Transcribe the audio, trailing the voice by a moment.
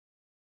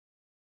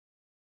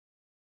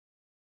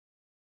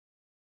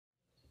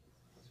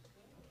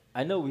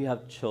I know we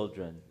have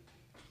children,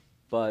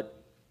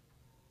 but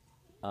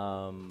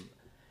um,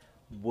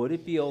 would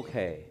it be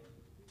okay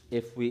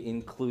if we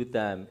include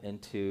them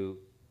into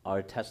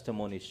our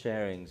testimony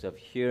sharings of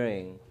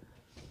hearing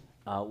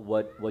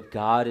what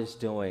God is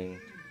doing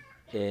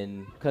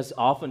in, because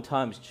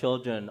oftentimes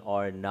children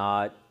are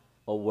not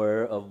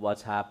aware of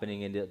what's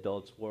happening in the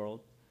adults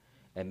world,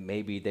 and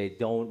maybe they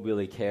don't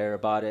really care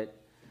about it.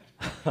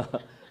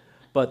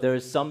 But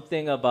there's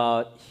something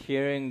about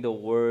hearing the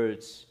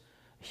words,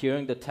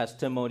 hearing the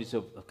testimonies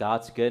of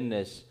God's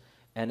goodness,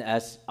 and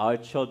as our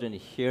children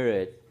hear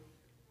it,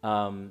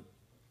 um,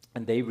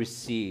 and they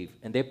receive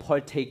and they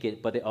partake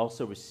it, but they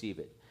also receive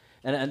it,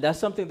 and that's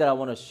something that I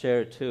want to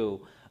share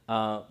too.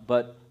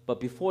 But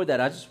before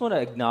that, I just want to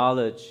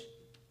acknowledge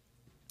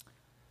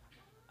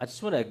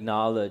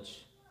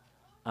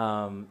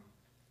um,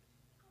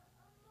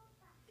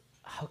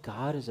 how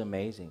God is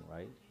amazing,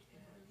 right?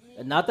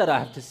 And not that I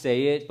have to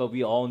say it, but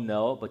we all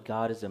know. But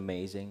God is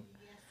amazing.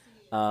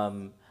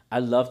 I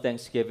love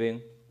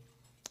Thanksgiving.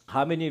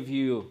 How many of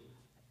you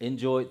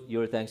enjoyed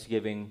your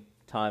Thanksgiving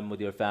time with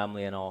your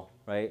family and all,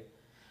 right?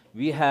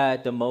 We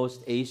had the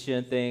most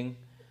Asian thing,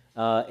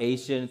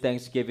 Asian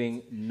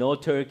Thanksgiving, no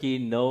turkey,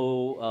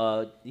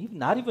 no,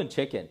 not even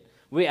chicken.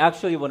 We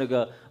actually we're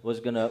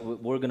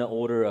gonna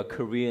order a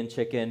Korean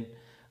chicken,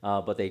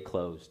 but they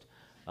closed.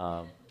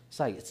 It's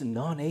like it's a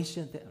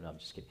non-Asian thing. No, I'm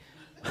just kidding.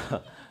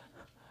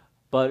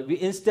 But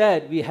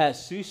instead we had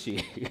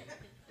sushi.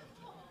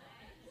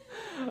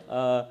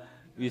 uh,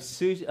 we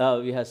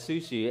had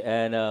sushi,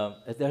 and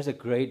there's a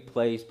great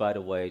place, by the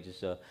way,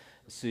 just a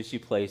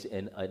sushi place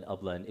in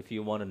Upland. If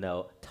you want to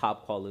know,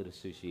 top quality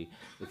sushi.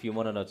 If you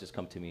want to know, just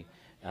come to me.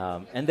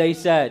 And they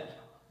said,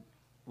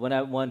 when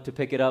I went to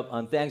pick it up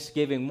on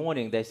Thanksgiving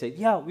morning, they said,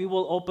 yeah, we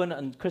will open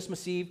on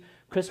Christmas Eve,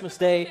 Christmas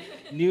Day,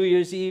 New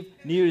Year's Eve,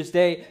 New Year's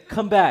Day,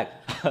 come back.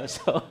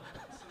 So,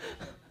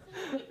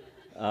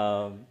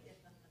 um,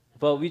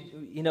 but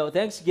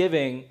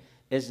Thanksgiving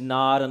is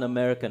not an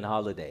American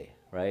holiday,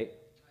 right?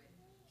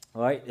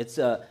 All right, it's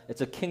a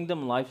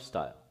kingdom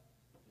lifestyle.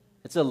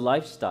 It's a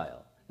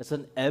lifestyle. It's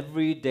an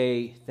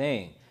everyday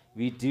thing.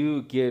 We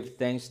do give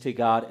thanks to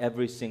God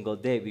every single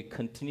day. We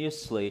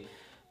continuously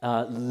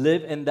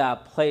live in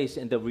that place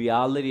in the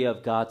reality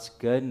of God's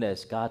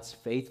goodness, God's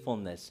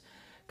faithfulness,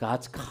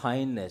 God's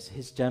kindness,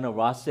 His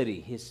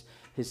generosity, His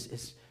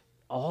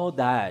all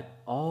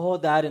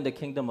that in the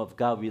kingdom of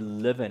God, we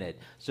live in it.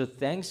 So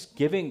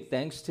thanksgiving,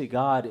 thanks to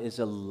God, is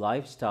a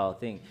lifestyle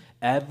thing.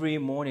 Every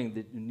morning,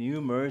 the new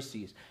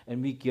mercies,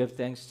 and we give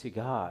thanks to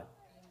God,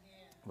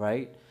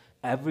 right?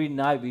 Every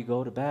night we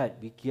go to bed,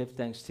 we give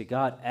thanks to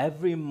God.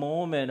 Every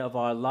moment of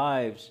our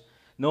lives,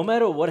 no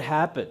matter what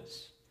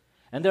happens,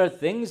 and there are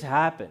things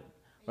happen,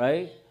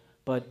 right?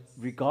 But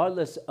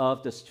regardless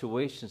of the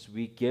situations,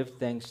 we give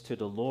thanks to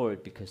the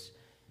Lord because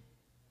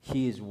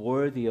He is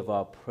worthy of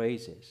our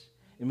praises.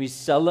 And we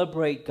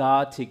celebrate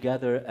God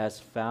together as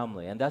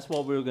family. And that's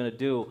what we're going to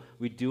do.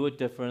 We do it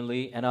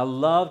differently. And I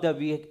love that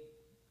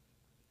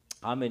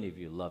how many of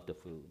you love the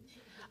food?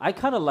 I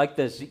kind of like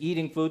this,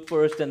 eating food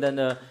first and then,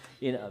 but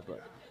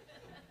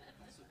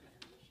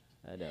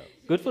I know.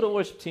 Good for the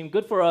worship team,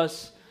 good for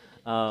us.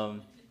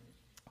 Um,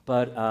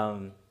 but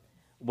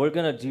we're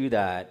going to do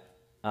that.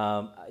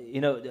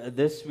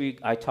 This week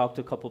I talked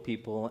to a couple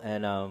people,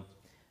 and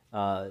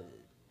uh,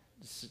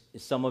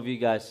 some of you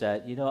guys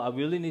said, I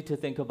really need to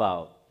think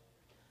about,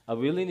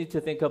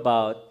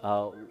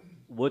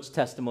 which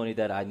testimony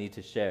that I need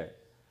to share.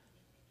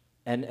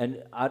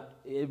 And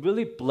it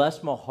really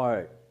blessed my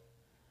heart,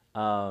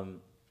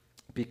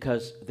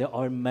 because there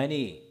are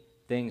many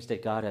things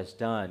that God has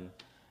done,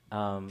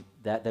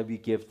 that we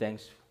give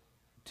thanks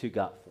to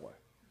God for.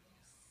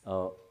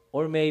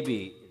 Or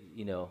maybe,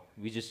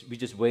 we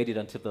just waited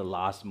until the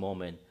last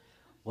moment.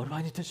 What do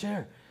I need to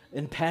share?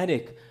 In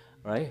panic,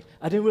 right?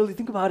 I didn't really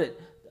think about it,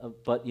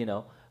 but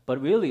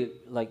really,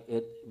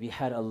 we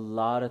had a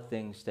lot of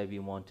things that we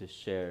want to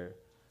share,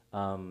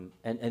 and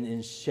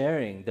in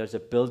sharing, there's a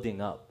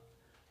building up,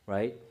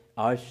 right?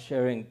 Our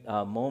sharing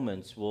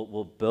moments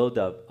will build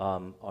up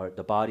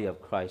the body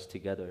of Christ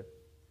together.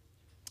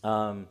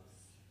 Um,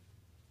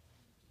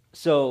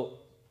 so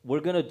we're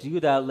gonna do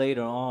that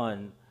later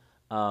on,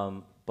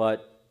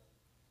 but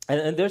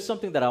and there's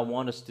something that I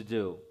want us to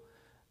do.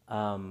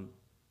 Um,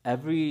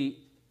 every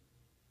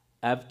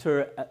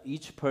After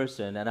each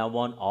person, and I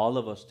want all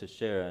of us to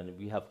share, and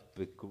we have a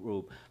big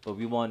group, but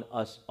we want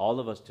all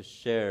of us to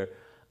share.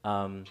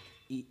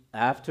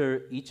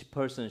 After each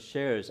person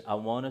shares, I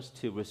want us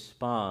to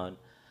respond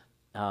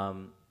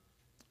um,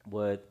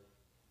 with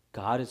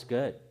God is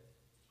good,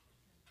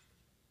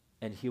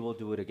 and He will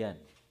do it again,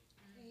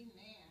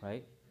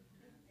 right?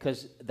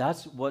 Because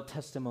that's what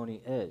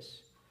testimony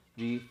is.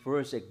 We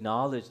first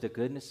acknowledge the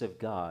goodness of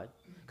God,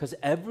 because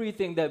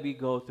everything that we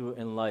go through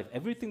in life,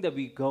 everything that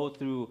we go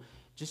through,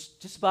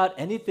 just about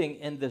anything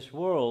in this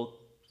world,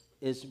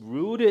 is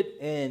rooted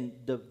in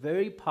the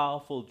very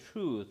powerful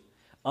truth,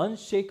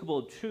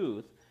 unshakable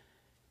truth,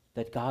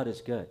 that God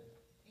is good.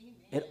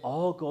 It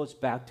all goes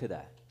back to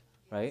that,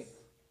 right?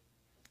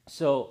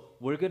 So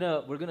we're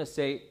gonna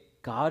say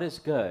God is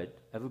good.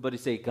 Everybody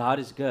say God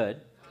is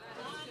good.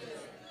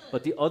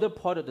 But the other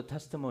part of the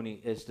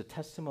testimony is the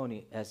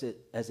testimony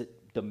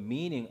the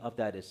meaning of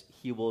that is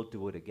He will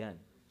do it again.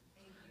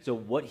 So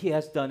what He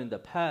has done in the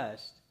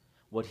past,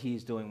 what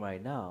He's doing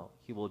right now,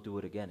 He will do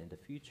it again in the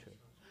future.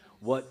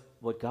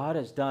 What God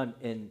has done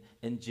in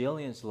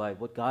Jillian's life,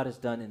 what God has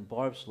done in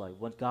Barb's life,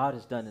 what God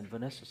has done in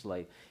Vanessa's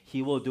life,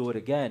 He will do it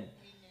again.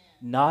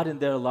 Not in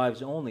their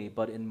lives only,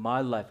 but in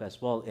my life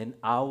as well, in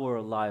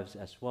our lives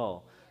as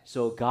well.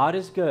 So God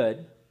is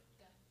good,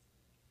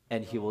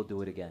 and He will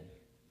do it again.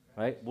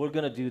 Right? We're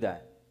going to do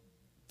that.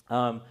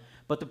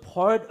 But the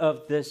part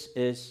of this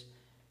is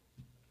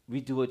we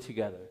do it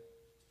together.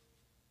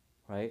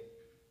 Right?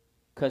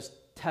 Because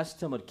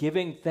testimony,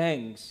 giving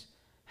thanks,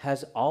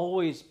 has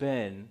always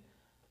been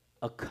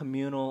a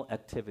communal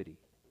activity.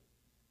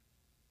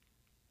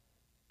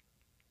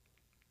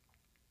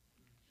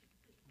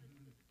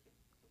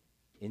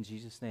 In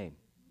Jesus' name.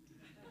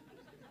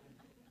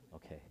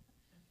 Okay.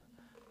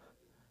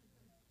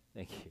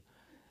 Thank you.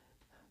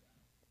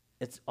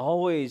 It's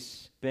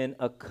always been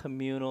a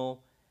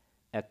communal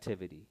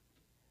activity.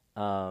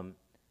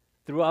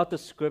 Throughout the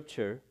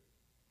scripture,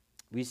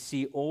 we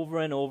see over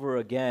and over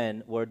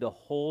again where the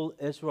whole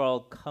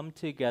Israel come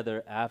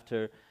together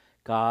after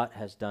God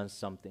has done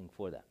something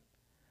for them.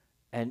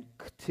 And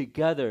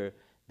together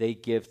they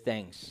give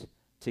thanks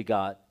to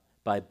God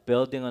by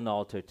building an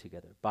altar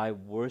together, by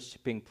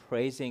worshiping,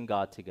 praising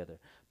God together,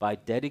 by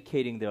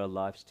dedicating their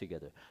lives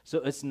together. So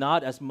it's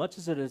not as much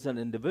as it is an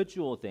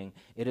individual thing,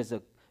 it's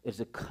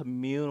a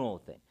communal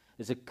thing.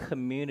 It's a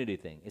community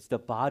thing. It's the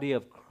body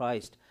of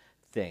Christ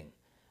thing.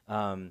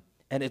 And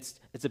it's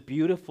a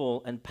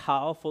beautiful and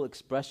powerful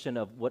expression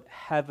of what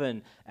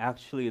heaven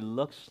actually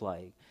looks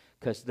like,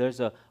 because there's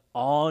an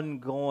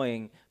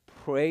ongoing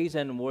praise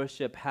and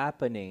worship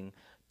happening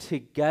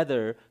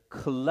together,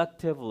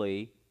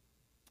 collectively,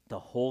 the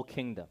whole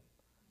kingdom,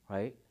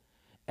 right?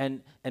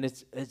 And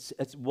it's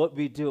what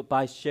we do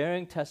by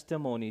sharing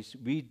testimonies.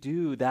 We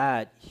do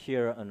that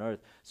here on earth.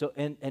 So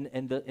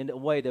in the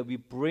way that we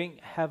bring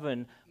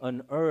heaven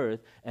on earth,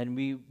 and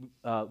we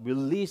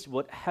release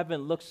what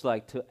heaven looks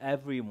like to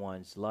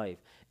everyone's life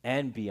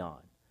and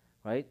beyond,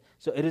 right?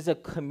 So it is a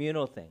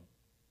communal thing.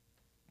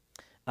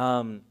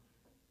 But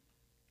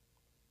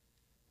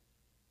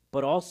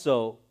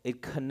also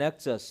it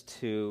connects us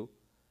to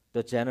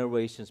the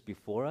generations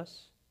before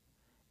us,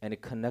 and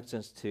it connects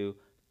us to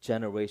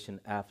generation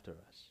after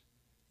us,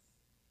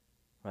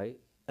 right?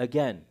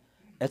 Again,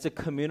 it's a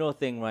communal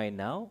thing right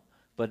now,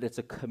 but it's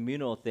a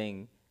communal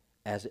thing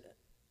as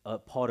a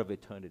part of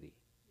eternity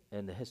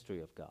in the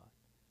history of God,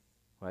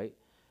 right?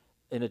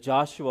 In the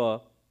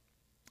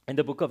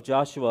book of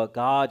Joshua,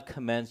 God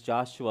commands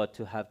Joshua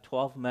to have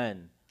 12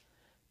 men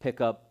pick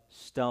up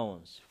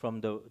stones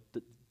from the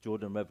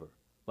Jordan River,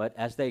 but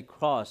as they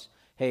cross,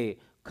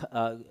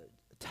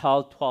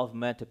 tell 12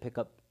 men to pick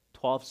up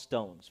 12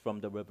 stones from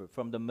the river,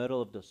 from the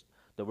middle of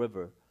the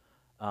river,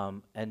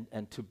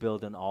 and to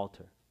build an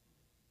altar,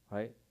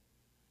 right?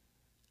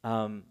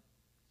 And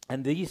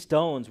these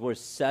stones were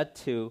set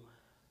to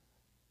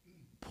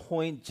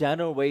point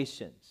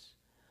generations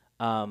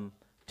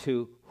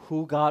to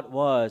who God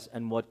was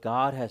and what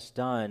God has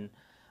done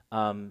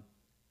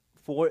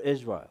for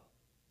Israel.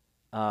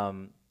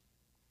 And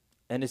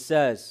it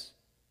says,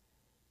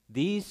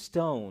 "These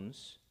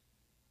stones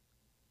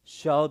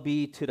shall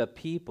be to the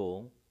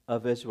people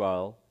of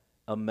Israel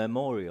a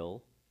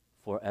memorial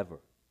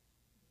forever."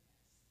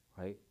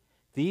 Right?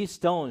 These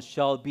stones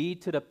shall be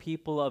to the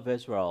people of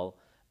Israel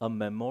a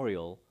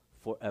memorial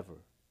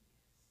forever.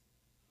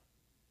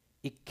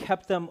 It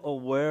kept them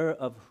aware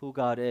of who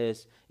God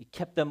is. It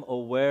kept them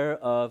aware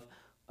of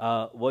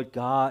what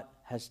God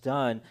has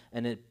done,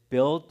 and it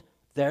built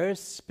their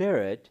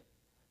spirit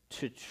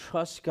to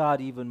trust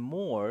God even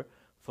more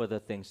for the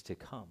things to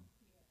come.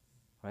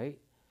 Right?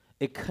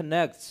 It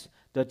connects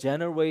the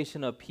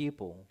generation of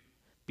people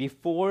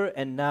before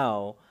and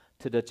now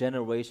to the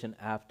generations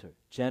after,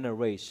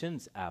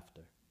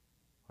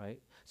 right?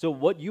 So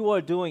what you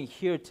are doing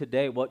here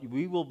today, what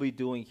we will be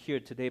doing here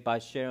today by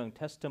sharing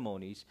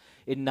testimonies,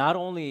 it not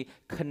only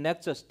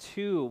connects us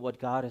to what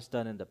God has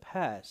done in the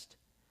past,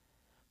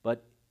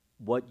 but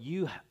what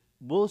you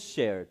will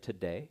share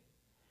today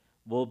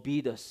will be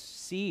the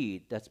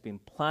seed that's been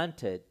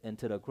planted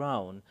into the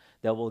ground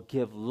that will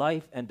give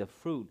life and the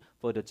fruit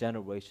for the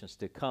generations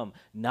to come,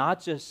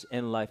 not just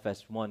in Life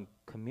as One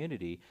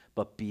community,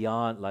 but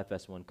beyond Life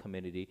as One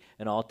community,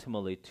 and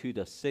ultimately to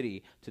the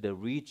city, to the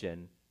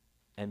region,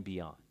 and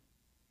beyond,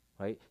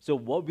 right? So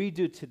what we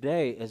do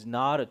today is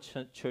not a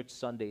church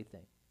Sunday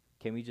thing.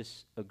 Can we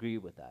just agree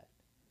with that?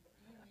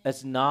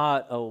 It's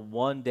not a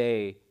one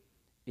day,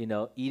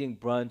 eating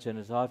brunch and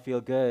I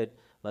feel good,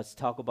 let's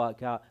talk about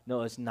God.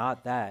 No, it's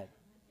not that.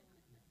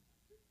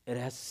 It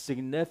has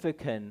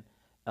significant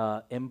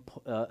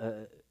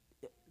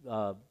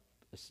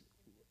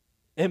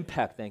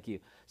impact, thank you.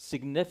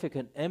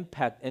 Significant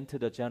impact into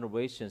the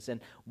generations.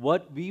 And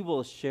what we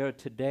will share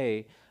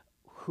today,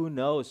 who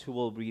knows who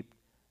will reap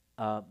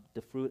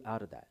the fruit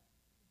out of that,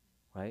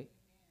 right?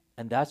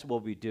 And that's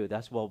what we do.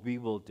 That's what we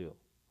will do,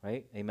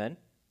 right? Amen.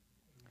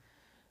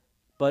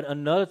 But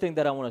another thing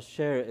that I want to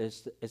share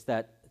is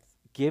that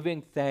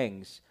giving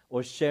thanks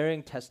or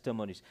sharing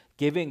testimonies,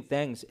 giving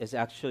thanks is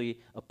actually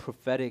a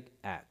prophetic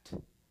act,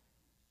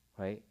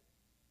 right?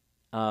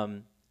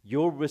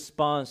 Your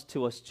response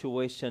to a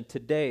situation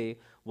today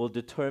will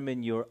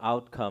determine your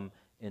outcome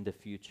in the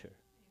future,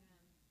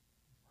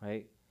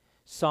 right?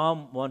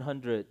 Psalm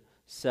 100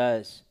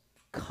 says,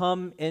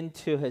 "Come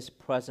into his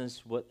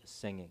presence with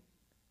singing.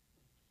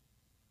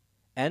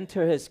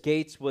 Enter his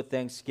gates with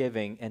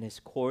thanksgiving and his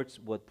courts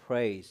with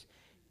praise.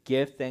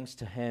 Give thanks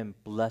to him,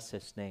 bless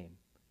his name."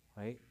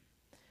 Right?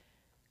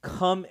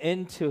 Come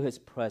into his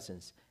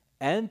presence.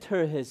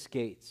 Enter his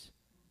gates.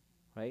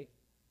 Right?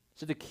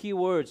 So the key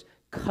words,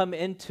 come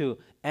into,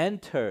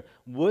 enter,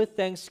 with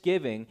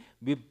thanksgiving,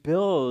 we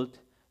build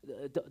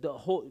the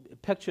whole,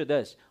 picture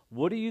this.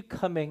 What are you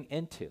coming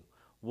into?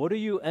 What are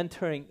you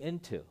entering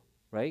into?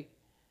 Right?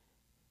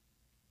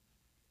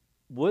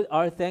 With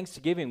our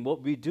thanksgiving,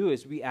 what we do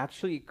is we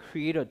actually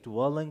create a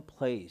dwelling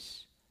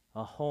place,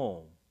 a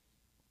home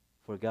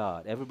for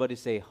God. Everybody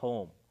say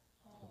home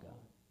for God.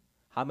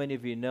 How many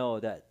of you know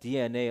that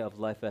DNA of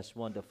Life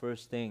S1, the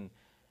first thing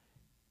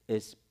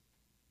is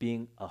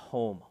being a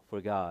home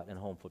for God and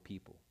home for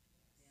people,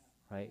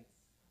 right?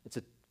 It's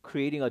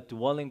creating a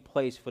dwelling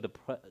place for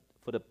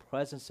the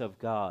presence of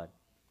God,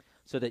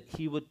 so that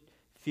He would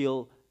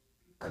feel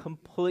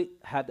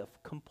have the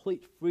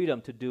complete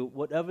freedom to do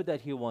whatever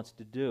that He wants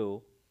to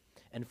do,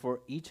 and for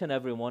each and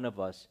every one of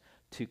us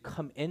to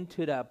come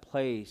into that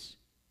place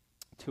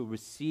to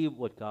receive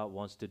what God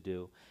wants to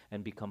do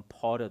and become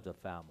part of the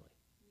family,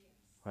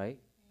 right?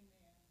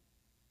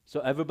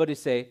 So everybody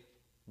say,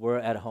 we're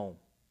at home,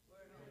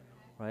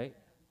 right?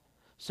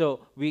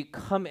 So we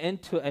come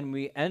into and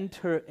we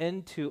enter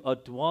into a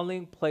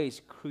dwelling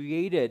place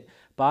created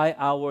by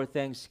our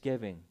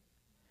thanksgiving,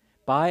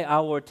 by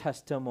our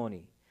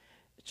testimony,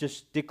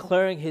 just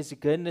declaring His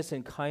goodness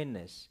and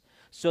kindness,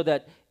 so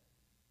that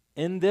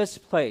in this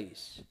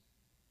place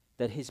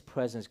that His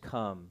presence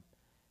come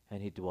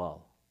and He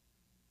dwell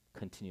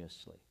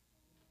continuously,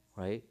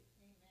 right?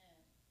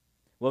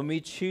 When we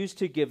choose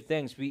to give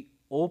thanks, we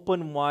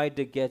open wide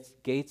the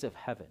gates of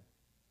heaven,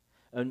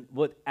 and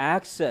with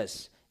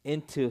access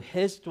into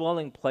His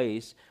dwelling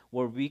place,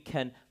 where we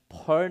can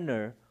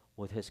partner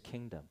with His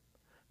kingdom.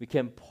 We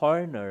can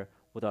partner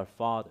with our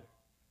Father,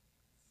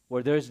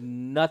 where there's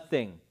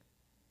nothing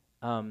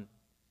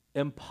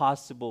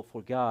impossible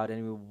for God,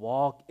 and we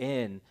walk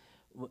in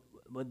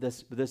with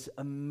this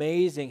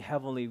amazing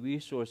heavenly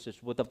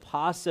resources, with the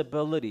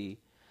possibility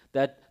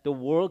that the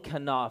world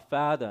cannot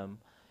fathom.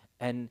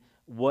 And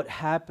what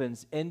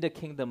happens in the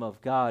kingdom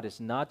of God is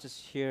not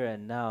just here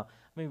and now.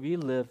 I mean, we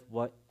live,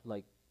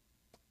 like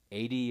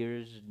 80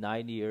 years,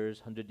 90 years,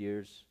 100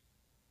 years.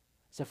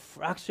 It's a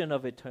fraction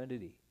of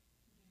eternity,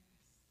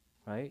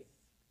 right?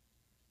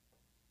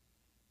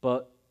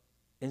 But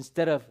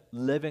instead of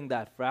living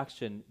that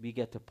fraction, we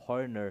get to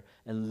partner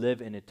and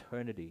live in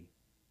eternity,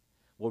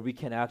 where we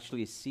can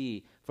actually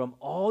see from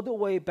all the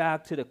way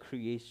back to the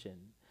creation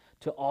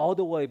to all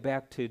the way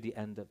back to the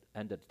end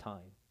of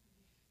time,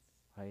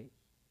 right?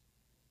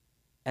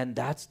 And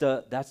that's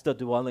the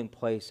dwelling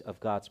place of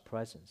God's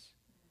presence.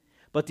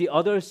 But the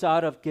other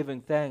side of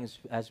giving thanks,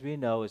 as we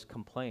know, is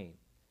complain,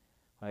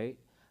 right?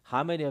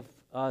 How many of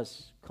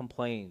us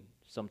complain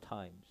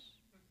sometimes?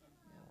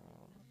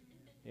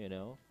 You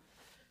know,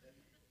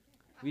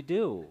 we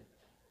do.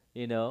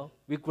 You know,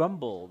 we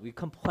grumble, we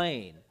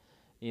complain,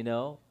 you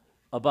know,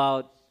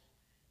 about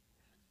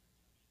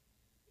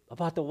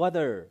the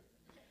weather,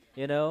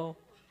 you know.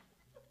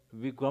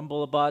 We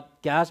grumble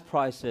about gas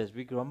prices.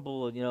 We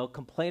grumble,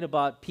 complain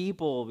about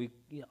people.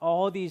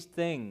 All these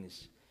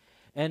things.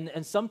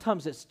 And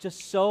sometimes it's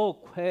just so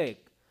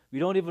quick. We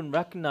don't even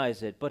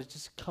recognize it, but it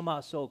just come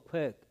out so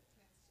quick.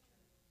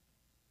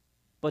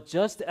 But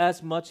just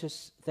as much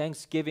as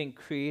thanksgiving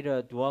create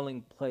a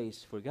dwelling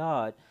place for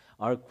God,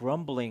 our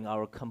grumbling,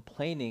 our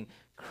complaining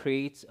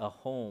creates a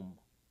home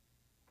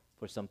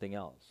for something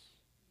else,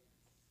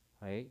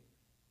 right?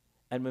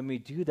 And when we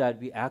do that,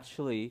 we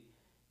actually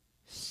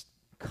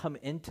come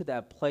into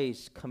that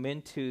place, come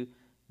into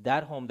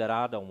that home that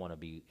I don't want to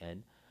be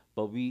in,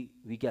 but we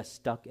get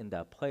stuck in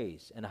that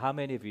place. And how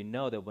many of you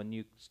know that when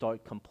you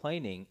start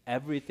complaining,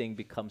 everything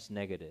becomes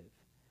negative,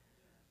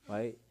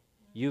 right?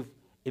 You've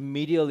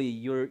immediately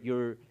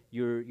your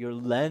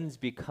lens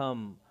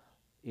become,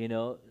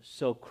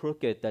 so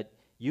crooked that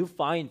you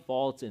find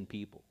faults in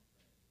people,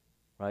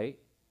 right?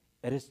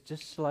 It is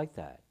just like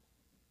that,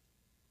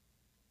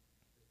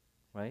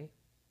 right?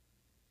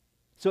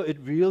 So it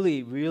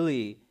really,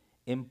 really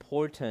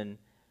important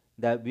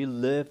that we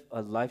live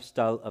a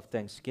lifestyle of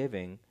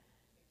thanksgiving,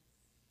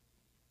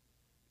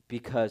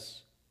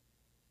 because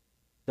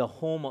the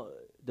home,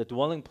 the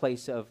dwelling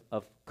place of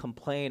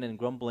complaint and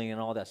grumbling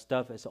and all that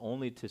stuff is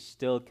only to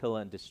steal, kill,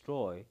 and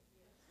destroy,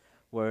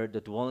 where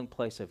the dwelling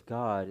place of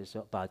God is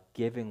about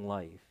giving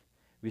life,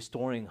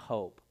 restoring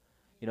hope,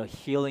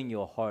 healing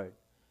your heart,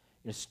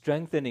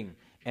 strengthening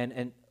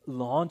and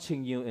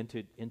launching you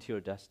into your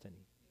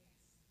destiny.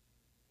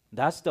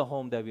 That's the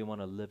home that we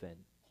want to live in.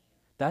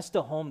 That's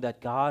the home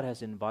that God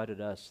has invited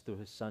us through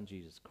his son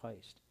Jesus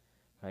Christ,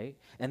 right?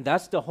 And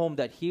that's the home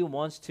that he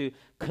wants to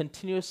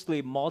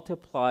continuously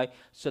multiply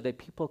so that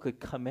people could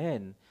come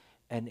in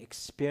and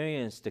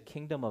experience the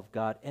kingdom of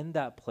God in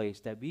that place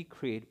that we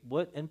create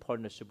in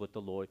partnership with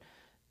the Lord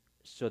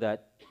so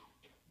that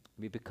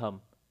we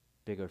become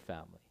bigger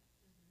family.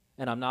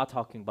 And I'm not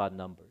talking about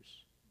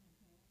numbers.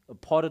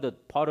 Part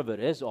of it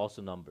is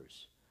also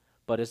numbers,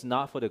 but it's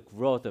not for the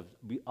growth of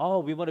we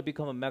want to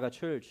become a mega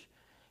church.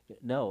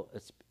 No,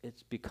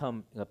 it's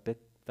become a big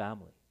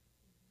family,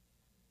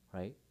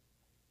 right?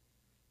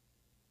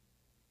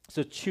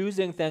 So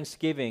choosing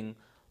Thanksgiving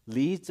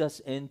leads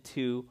us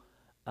into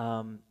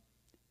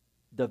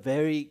the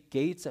very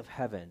gates of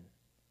heaven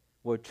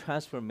where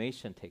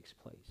transformation takes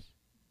place,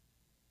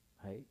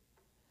 right?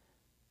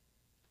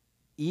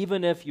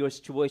 Even if your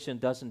situation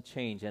doesn't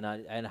change,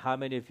 and how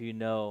many of you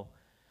know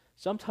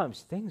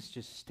sometimes things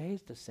just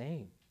stays the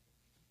same.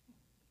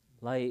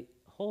 Like,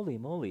 holy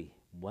moly,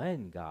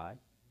 when, God?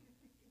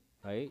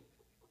 Right?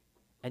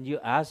 And you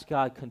ask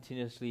God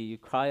continuously, you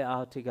cry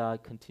out to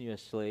God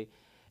continuously,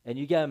 and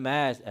you get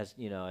mad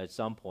at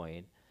some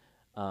point,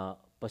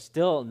 but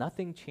still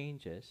nothing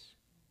changes.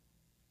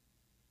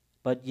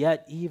 But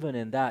yet, even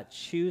in that,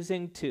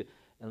 choosing to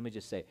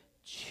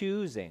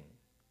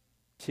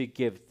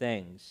give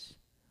thanks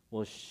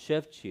will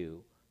shift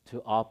you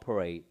to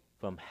operate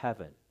from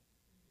heaven,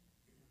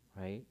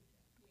 right?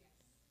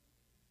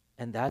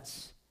 And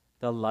that's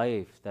the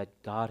life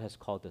that God has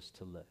called us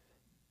to live.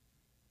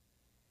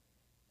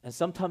 And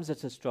sometimes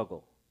it's a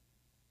struggle.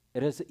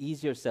 It is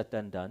easier said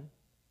than done,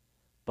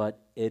 but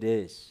it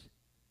is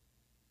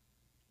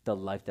the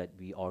life that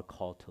we are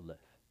called to live.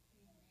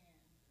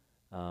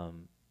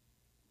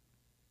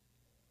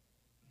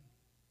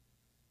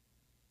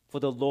 For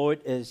the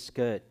Lord is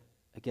good.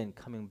 Again,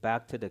 coming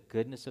back to the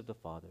goodness of the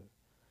Father.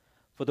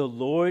 For the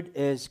Lord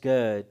is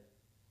good.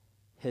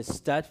 His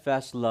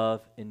steadfast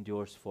love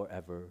endures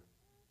forever,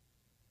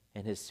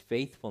 and his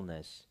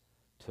faithfulness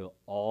to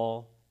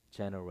all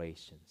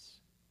generations.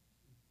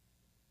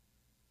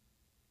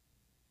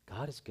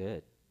 God is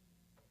good.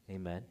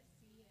 Amen.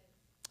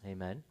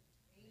 Amen.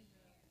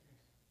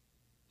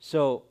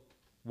 So,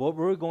 what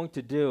we're going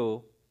to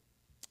do,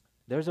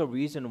 there's a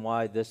reason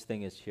why this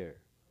thing is here.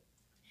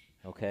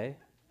 Okay?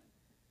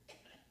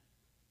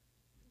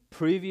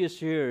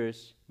 Previous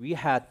years, we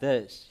had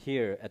this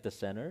here at the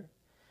center,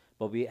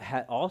 but we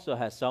also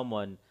had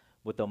someone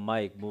with a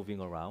mic moving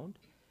around,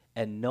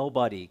 and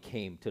nobody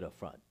came to the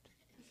front.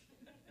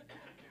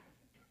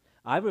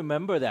 I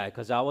remember that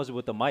because I was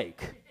with the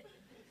mic.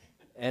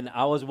 And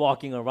I was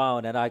walking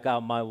around, and I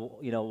got my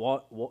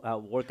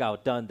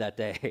workout done that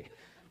day,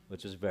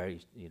 which was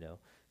very,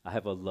 I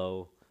have a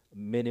low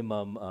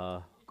minimum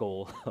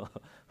goal.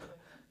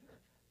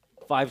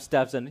 5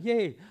 steps and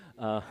yay.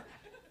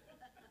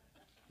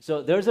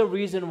 So there's a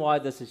reason why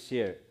this is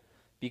here,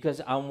 because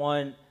I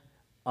want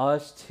all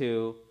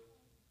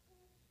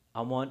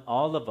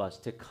of us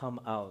to come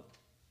out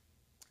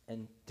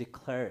and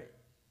declare it.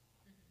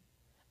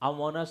 I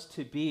want us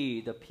to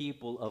be the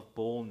people of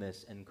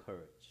boldness and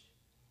courage.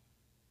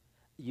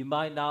 You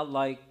might not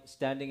like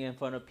standing in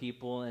front of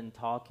people and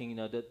talking,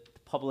 the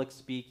public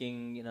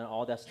speaking,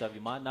 all that stuff.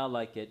 You might not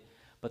like it,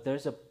 but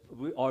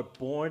we are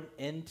born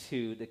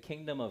into the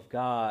kingdom of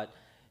God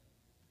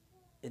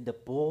in the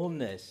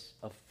boldness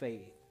of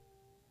faith,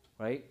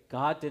 right?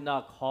 God did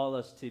not call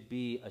us to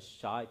be a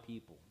shy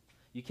people.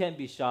 You can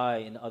be shy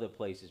in other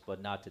places,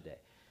 but not today.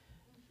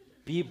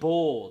 Be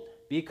bold,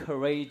 be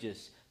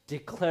courageous,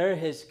 declare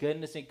his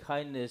goodness and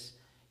kindness,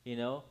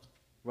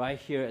 right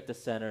here at the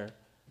center.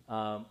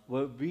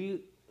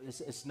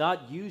 It's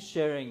not you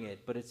sharing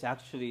it, but it's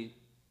actually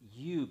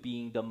you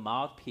being the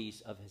mouthpiece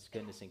of his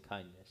goodness and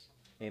kindness.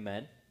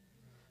 Amen.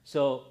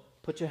 So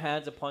put your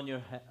hands upon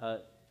your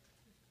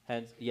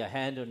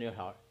hand on your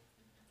heart.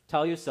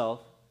 Tell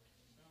yourself,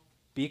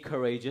 be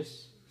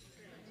courageous.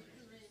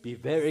 Be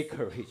very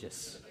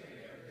courageous.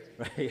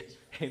 Right?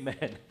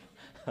 Amen.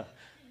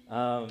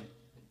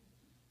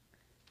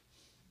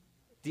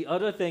 The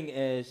other thing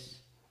is,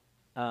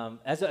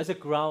 as a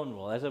ground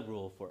rule, as a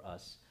rule for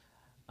us,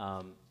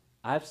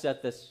 I've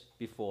said this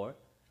before,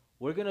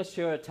 we're going to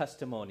share a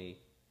testimony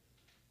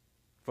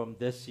from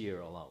this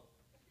year alone.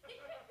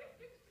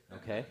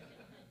 Okay?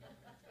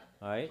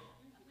 All right?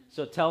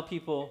 So tell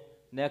people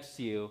next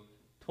to you,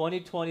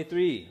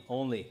 2023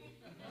 only.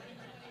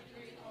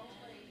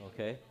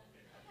 Okay?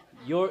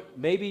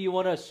 Maybe you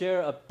want to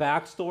share a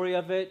backstory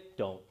of it?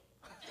 Don't.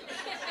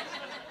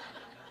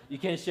 You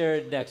can share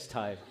it next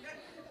time.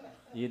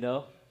 You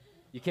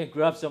can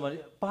grab someone.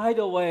 By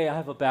the way, I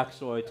have a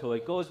backstory to it.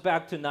 It goes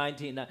back to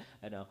 19.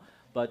 I know,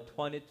 but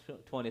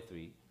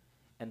 2023.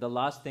 And the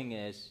last thing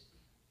is,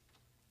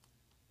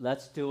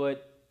 let's do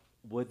it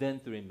within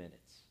 3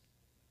 minutes.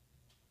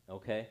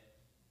 Okay?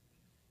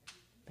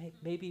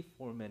 Maybe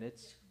 4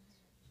 minutes.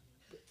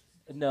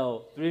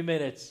 No, 3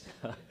 minutes.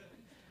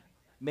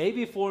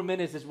 Maybe 4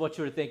 minutes is what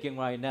you're thinking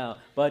right now,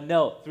 but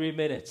no, 3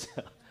 minutes.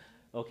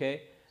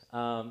 Okay?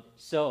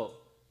 So,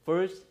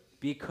 first,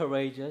 be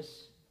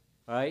courageous.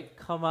 All right?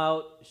 Come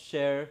out,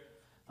 share.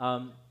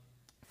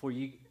 For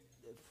you,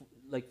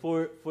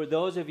 for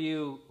those of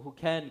you who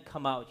can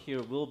come out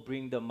here, we'll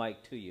bring the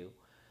mic to you.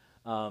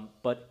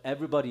 But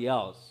everybody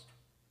else,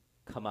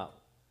 come out.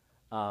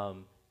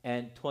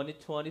 And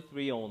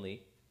 2023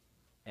 only,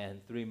 and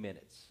 3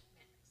 minutes.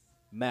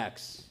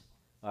 Max.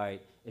 All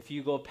right. If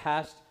you go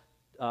past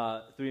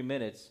 3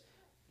 minutes,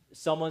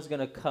 someone's going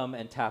to come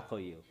and tackle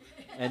you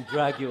and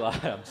drag you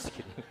out. I'm just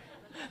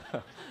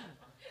kidding.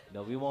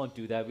 No, we won't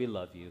do that. We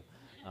love you.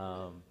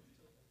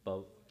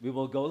 But we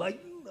will go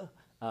like,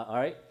 all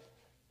right?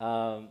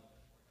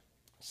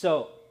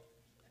 So,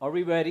 are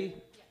we ready?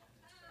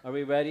 Are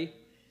we ready?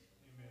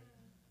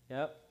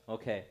 Yep.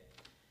 Okay.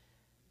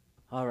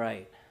 All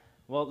right.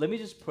 Well, let me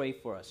just pray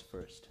for us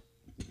first.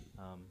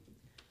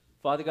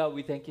 Father God,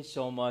 we thank you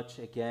so much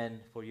again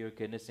for your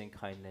goodness and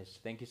kindness.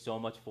 Thank you so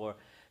much for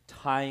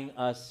tying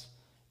us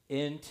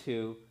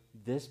into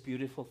this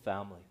beautiful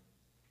family.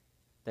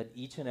 That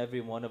each and every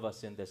one of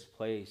us in this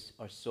place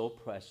are so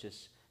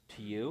precious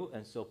to you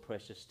and so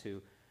precious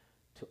to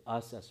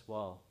us as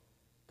well,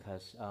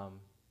 because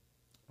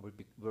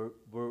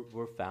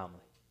we're family.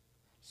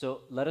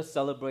 So let us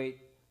celebrate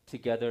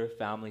together,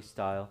 family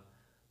style.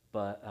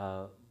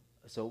 But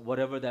so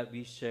whatever that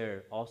we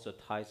share also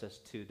ties us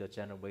to the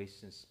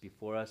generations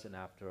before us and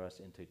after us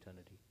into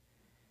eternity.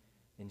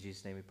 In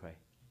Jesus' name we pray.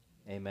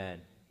 Amen.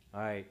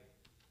 All right.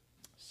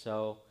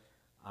 So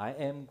I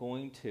am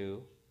going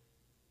to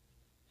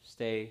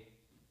stay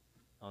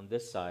on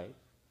this side.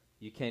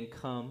 You can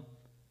come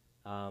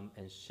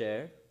and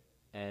share.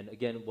 And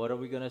again, what are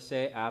we going to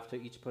say after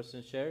each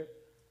person share?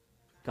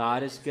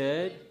 God is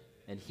good,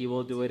 and he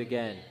will do it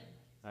again.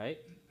 All right?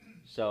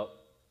 So,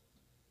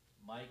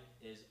 mic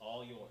is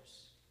all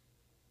yours.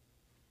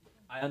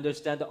 I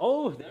understand.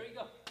 Oh, there you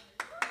go.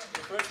 The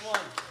first one.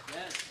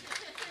 Yes.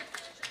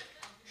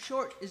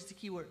 Short is the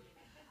key word.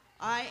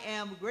 I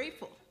am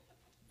grateful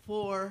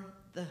for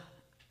the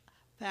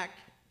fact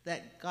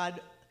that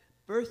God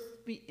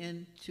birthed me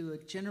into a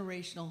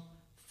generational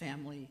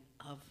family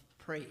of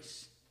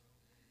praise.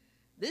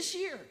 This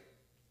year,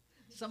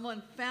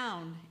 someone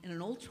found in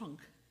an old trunk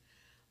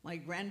my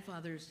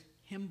grandfather's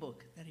hymn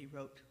book that he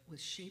wrote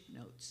with shape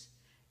notes.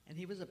 And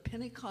he was a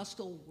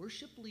Pentecostal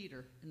worship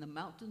leader in the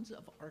mountains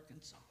of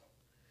Arkansas.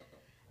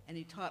 And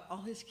he taught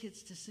all his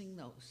kids to sing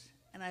those.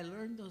 And I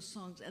learned those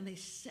songs, and they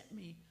sent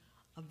me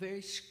a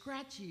very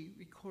scratchy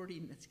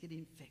recording that's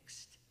getting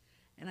fixed.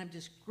 And I'm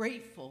just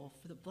grateful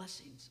for the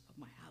blessings of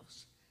my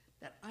house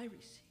that I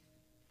receive.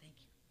 Thank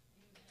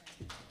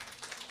you.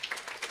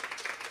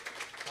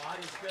 God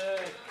is good,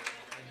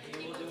 and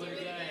he will do it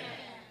again.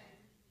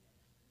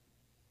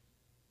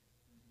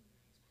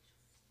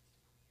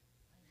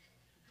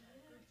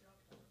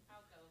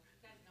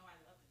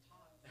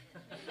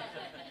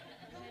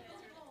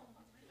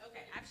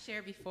 I've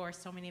shared before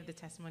so many of the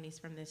testimonies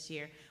from this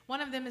year.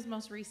 One of them is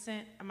most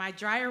recent. My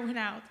dryer went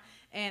out,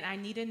 and I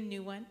needed a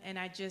new one. And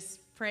I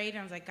just prayed, and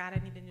I was like, God,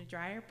 I need a new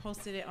dryer.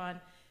 Posted it on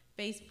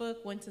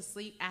Facebook, went to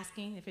sleep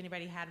asking if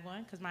anybody had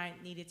one, because mine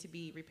needed to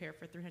be repaired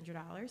for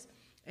 $300.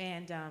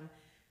 And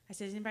I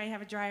said, does anybody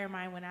have a dryer?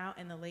 Mine went out,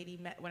 and the lady,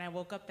 when I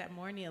woke up that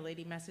morning, a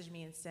lady messaged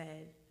me and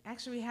said,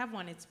 actually, we have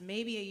one. It's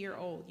maybe a year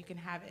old. You can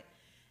have it.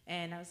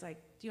 And I was like,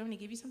 do you want me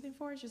to give you something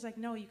for it? She was like,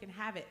 no, you can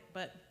have it.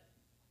 But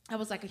that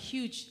was like a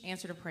huge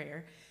answer to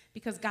prayer,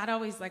 because God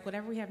always, like,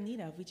 whatever we have need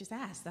of, we just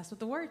ask. That's what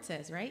the word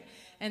says, right?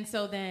 And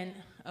so then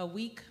a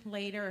week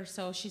later or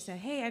so, she said,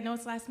 hey, I know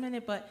it's last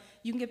minute, but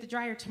you can get the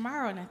dryer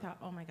tomorrow. And I thought,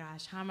 oh my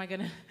gosh, how am I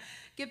going to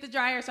get the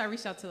dryer? So I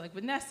reached out to like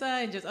Vanessa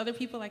and just other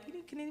people, like,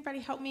 can anybody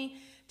help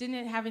me?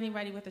 Didn't have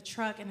anybody with a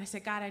truck. And I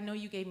said, God, I know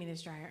you gave me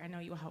this dryer. I know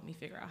you will help me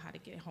figure out how to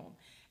get it home.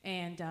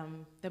 And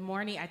the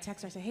morning I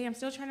texted her, I said, hey, I'm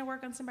still trying to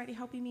work on somebody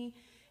helping me.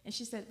 And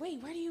she said,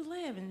 wait, where do you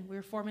live? And we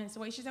were 4 minutes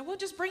away. She said, we'll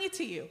just bring it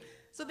to you.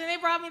 So then they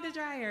brought me the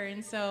dryer.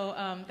 And so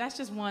that's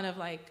just one of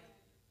like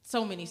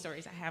so many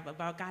stories I have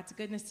about God's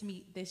goodness to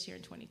me this year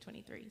in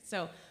 2023.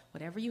 So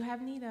whatever you have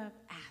need of,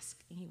 ask,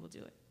 and he will do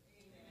it.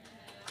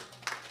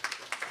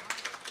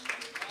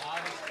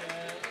 God is good,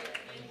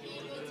 and he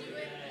will do it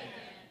again.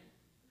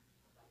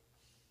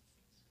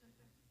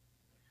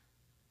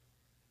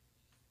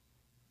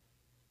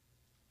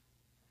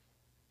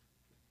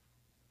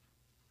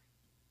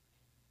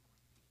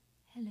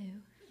 Hello.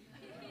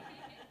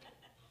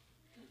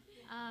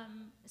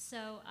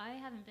 So I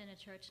haven't been to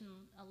church in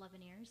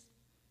 11 years.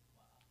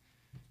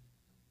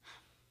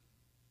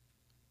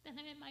 Then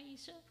I met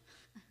Maisha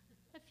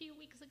a few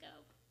weeks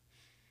ago.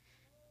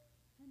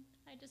 And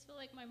I just feel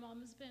like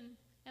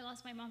I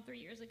lost my mom 3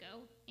 years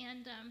ago.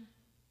 And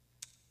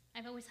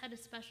I've always had a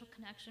special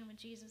connection with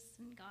Jesus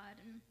and God.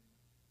 And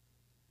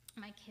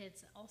my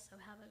kids also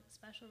have a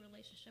special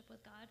relationship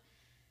with God.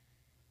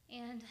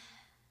 And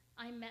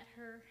I met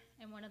her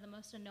in one of the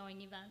most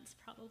annoying events,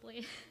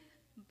 probably,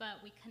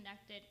 but we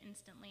connected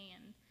instantly,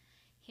 and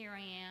here I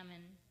am,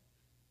 and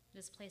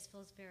this place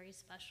feels very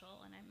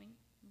special, and I'm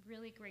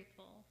really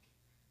grateful.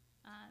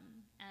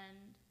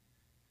 And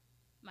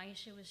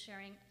Maisha was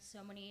sharing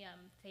so many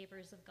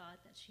favors of God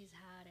that she's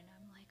had, and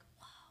I'm like,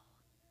 wow,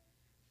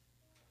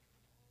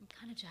 I'm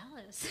kind of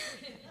jealous.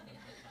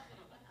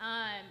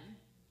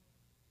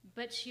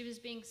 But she was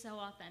being so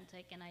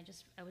authentic, and I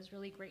was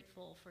really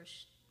grateful for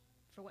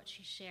what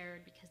she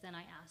shared, because then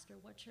I asked her,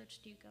 what church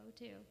do you go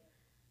to?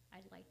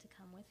 I'd like to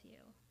come with you.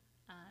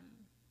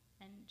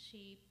 And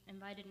she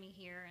invited me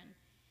here, and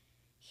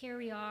here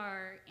we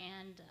are,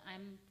 and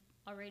I'm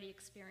already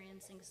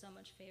experiencing so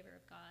much favor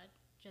of God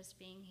just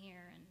being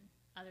here and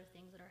other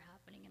things that are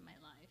happening in my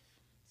life.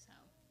 So,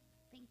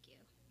 thank you.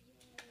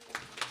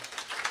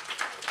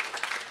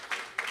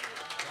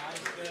 God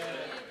is good,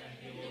 and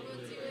He will do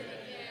it again.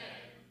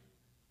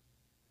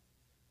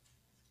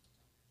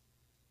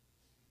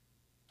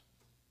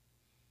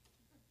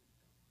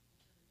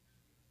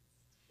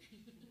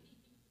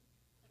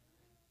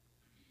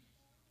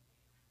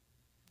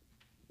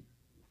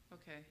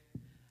 Okay.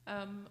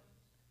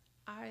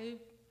 I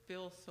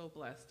feel so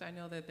blessed. I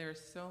know that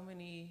there's so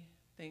many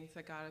things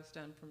that God has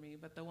done for me,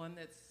 but the one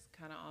that's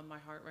kind of on my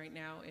heart right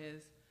now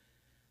is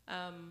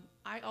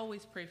I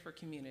always pray for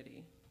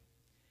community.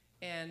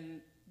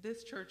 And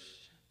this church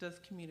does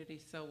community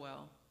so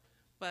well.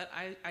 But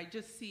I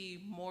just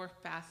see more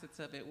facets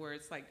of it where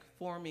it's like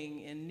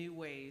forming in new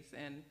ways.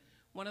 And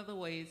one of the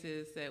ways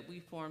is that we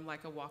form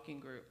like a walking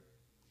group.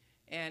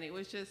 And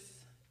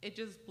it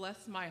just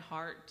blessed my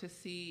heart to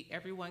see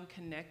everyone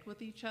connect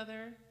with each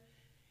other,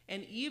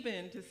 and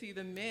even to see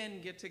the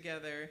men get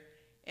together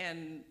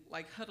and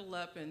like huddle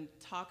up and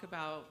talk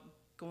about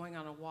going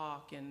on a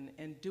walk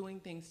and doing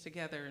things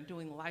together and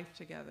doing life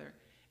together.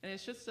 And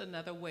it's just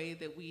another way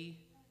that we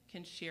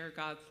can share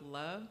God's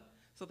love.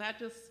 So that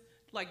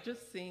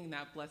just seeing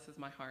that blesses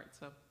my heart.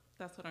 So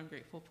that's what I'm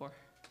grateful for.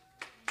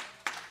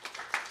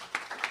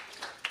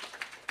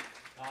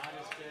 God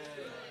is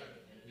good,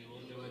 and He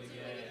will do it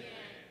again.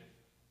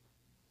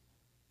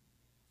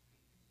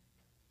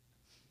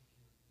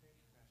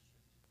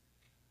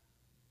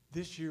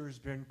 This year has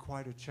been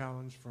quite a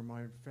challenge for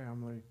my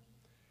family,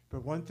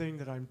 but one thing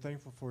that I'm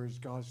thankful for is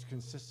God's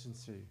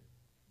consistency.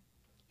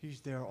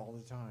 He's there all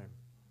the time.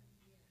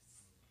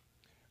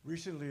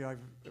 Recently,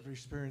 I've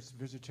experienced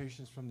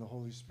visitations from the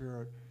Holy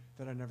Spirit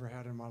that I never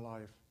had in my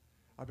life.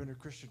 I've been a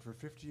Christian for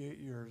 58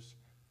 years,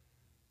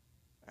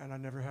 and I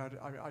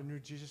knew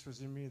Jesus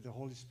was in me, the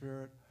Holy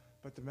Spirit,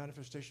 but the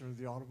manifestation of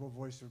the audible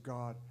voice of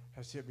God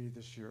has hit me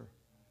this year.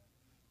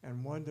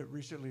 And one that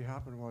recently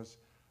happened was,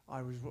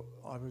 I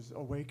was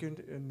awakened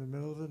in the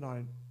middle of the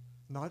night,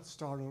 not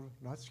startled,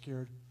 not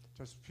scared,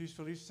 just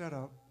peacefully set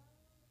up.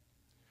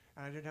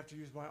 And I didn't have to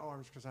use my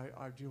arms because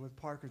I deal with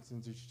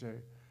Parkinson's each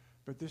day.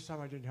 But this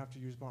time I didn't have to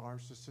use my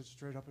arms to sit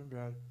straight up in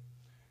bed.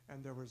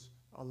 And there was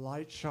a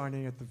light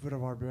shining at the foot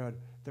of our bed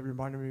that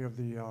reminded me of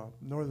the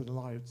Northern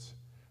Lights,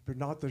 but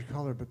not the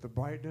color, but the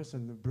brightness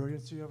and the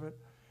brilliancy of it.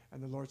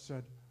 And the Lord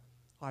said,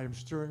 I am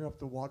stirring up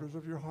the waters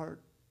of your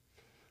heart,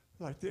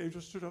 like the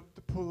angel stood up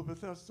the pool of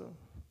Bethesda.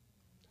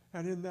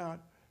 And in that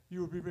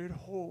you will be made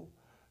whole.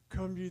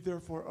 Come ye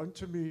therefore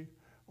unto me,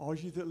 all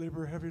ye that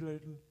labor heavy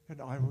laden, and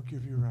I will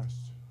give you rest.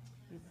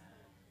 Amen.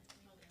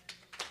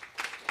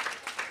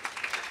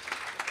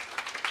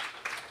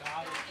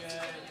 God is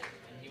good,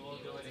 and He will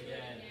do it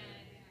again.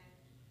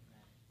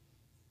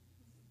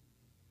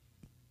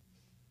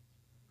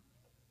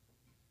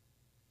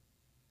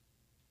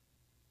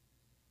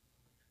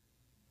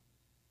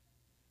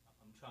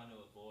 I'm trying to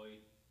avoid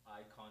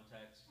eye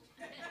contact,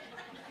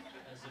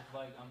 as if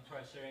like I'm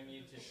pressuring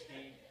you to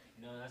speak.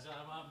 No, that's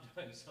not what I'm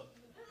doing. So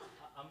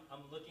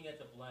I'm looking at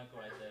the blank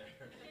right there.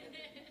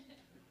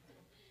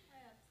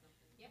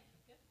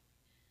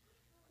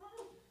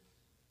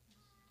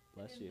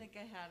 I Bless didn't you. think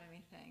I had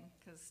anything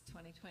because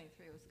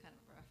 2023 was kind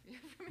of a rough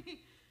year for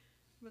me.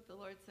 But the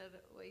Lord said,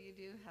 well, you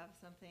do have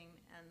something.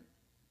 And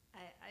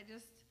I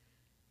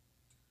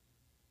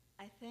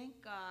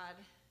thank God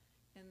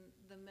in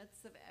the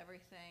midst of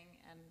everything,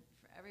 and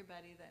for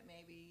everybody that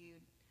maybe you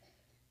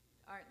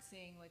aren't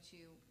seeing what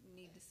you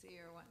need to see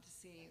or want to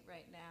see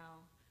right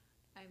now.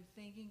 I'm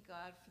thanking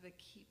God for the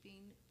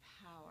keeping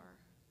power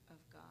of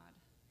God.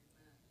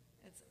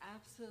 It's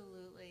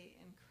absolutely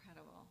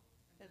incredible.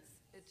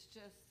 It's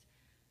just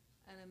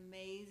an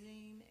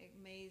amazing,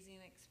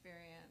 amazing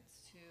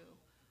experience to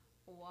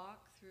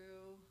walk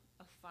through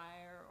a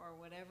fire or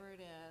whatever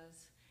it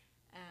is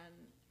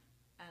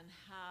and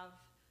have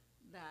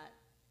that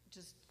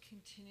just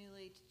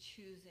continually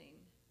choosing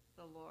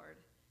the Lord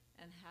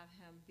and have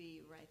Him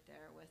be right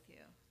there with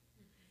you.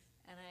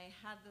 And I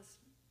had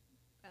this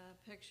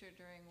picture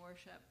during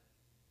worship,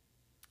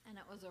 and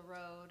it was a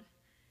road,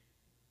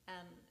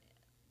 and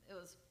it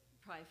was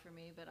probably for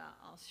me, but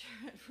I'll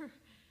share it for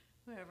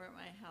whoever it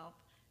might help.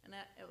 And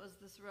it was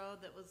this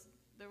road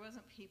there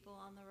wasn't people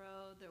on the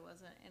road, there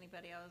wasn't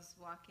anybody. I was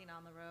walking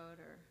on the road,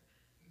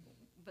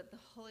 but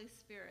the Holy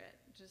Spirit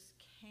just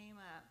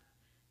came up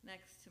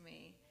next to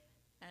me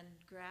and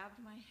grabbed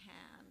my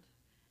hand,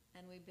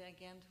 and we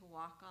began to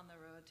walk on the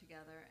road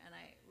together. And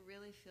I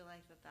really feel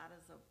like that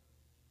is a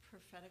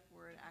prophetic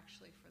word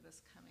actually for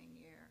this coming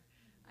year.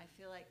 I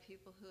feel like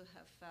people who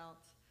have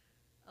felt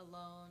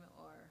alone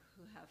or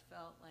who have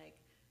felt like,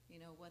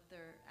 what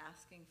they're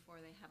asking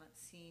for they haven't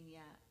seen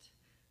yet,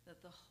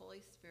 that the Holy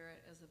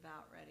Spirit is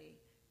about ready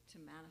to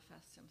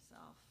manifest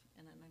himself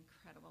in an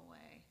incredible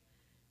way.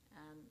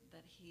 And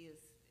that he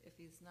is, if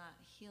he's not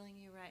healing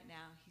you right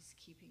now, he's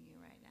keeping you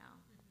right now.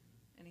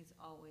 And he's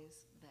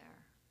always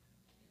there.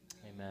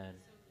 Amen.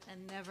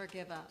 And never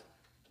give up.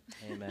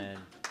 Amen.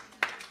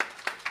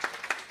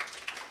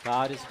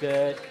 God is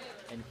good,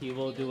 and he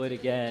will do it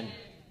again.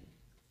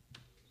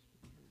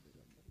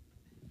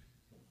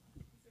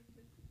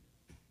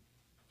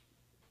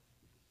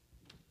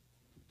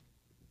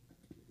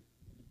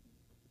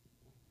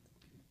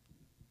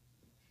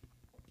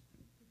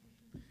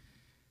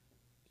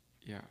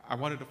 Yeah, I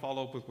wanted to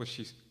follow up with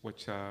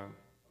what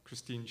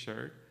Christine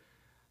shared.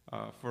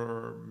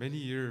 For many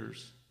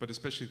years, but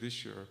especially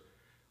this year,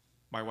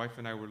 my wife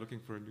and I were looking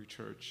for a new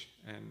church,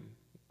 and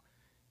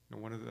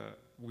one of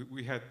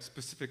we had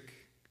specific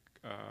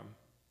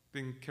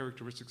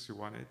characteristics we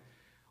wanted.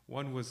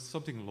 One was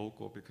something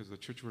local because the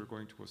church we were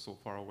going to was so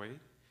far away,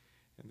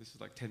 and this is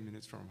like 10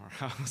 minutes from our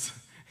house.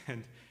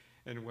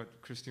 and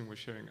what Christine was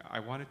sharing, I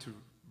wanted to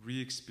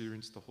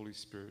re-experience the Holy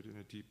Spirit in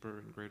a deeper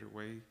and greater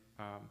way.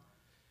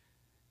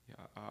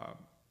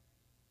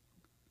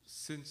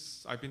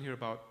 Since I've been here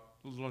about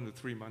a little under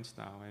 3 months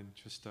now, and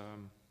just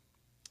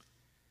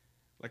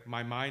like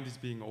my mind is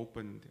being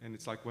opened, and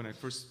it's like when I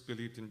first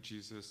believed in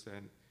Jesus,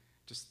 and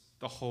just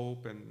the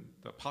hope and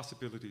the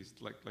possibilities,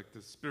 like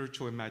the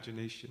spiritual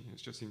imagination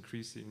is just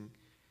increasing,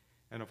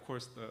 and of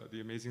course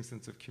the amazing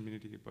sense of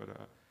community. But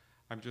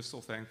I'm just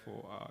so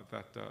thankful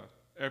that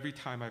every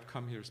time I've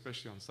come here,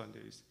 especially on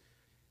Sundays,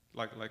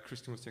 like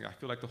Christine was saying, I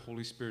feel like the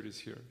Holy Spirit is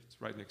here.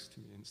 It's right next to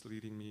me, and it's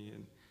leading me,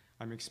 and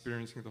I'm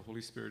experiencing the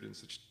Holy Spirit in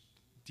such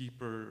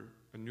deeper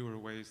and newer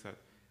ways that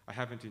I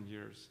haven't in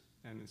years,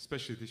 and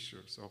especially this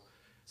year. So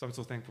I'm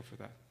so thankful for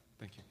that.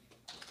 Thank you.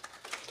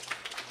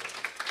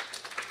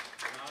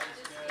 God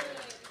is good.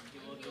 He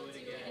will do it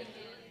again.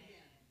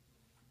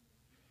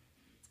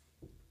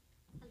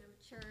 Hello,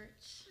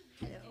 church.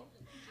 Hello.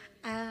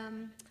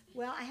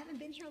 Well, I haven't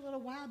been here a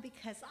little while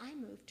because I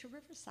moved to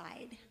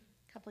Riverside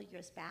a couple of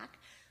years back,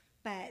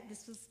 but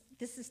this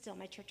is still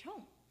my church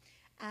home.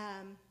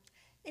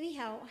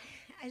 Anyhow,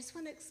 I just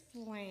want to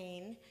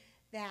explain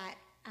that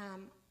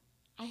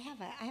I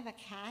have a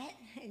cat,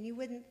 and you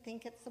wouldn't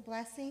think it's a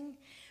blessing,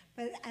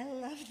 but I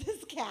love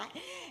this cat,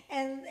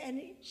 and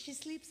she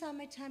sleeps on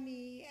my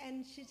tummy,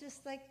 and she's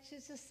just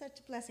such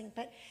a blessing.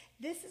 But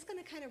this is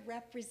going to kind of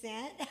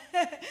represent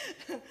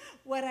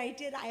what I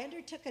did. I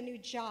undertook a new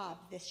job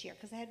this year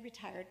because I had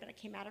retired, but I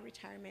came out of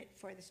retirement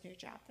for this new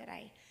job that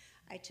I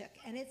took,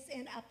 and it's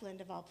in Upland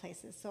of all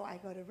places. So I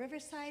go to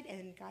Riverside,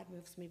 and God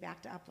moves me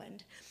back to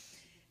Upland.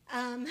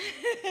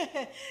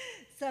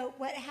 So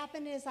what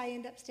happened is I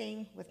end up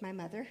staying with my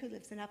mother, who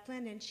lives in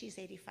Upland, and she's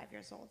 85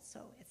 years old,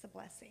 so it's a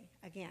blessing.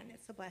 Again,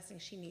 it's a blessing.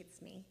 She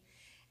needs me,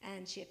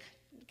 and she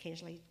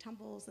occasionally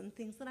tumbles and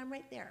things, and I'm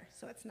right there,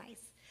 so it's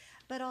nice.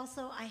 But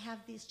also, I have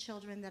these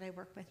children that I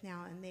work with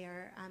now, and they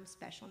are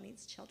special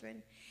needs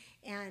children.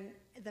 And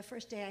the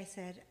first day I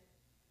said,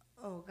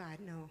 oh, God,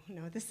 no,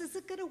 this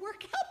isn't going to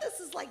work out.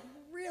 This is, like,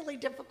 really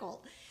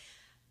difficult.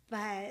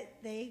 But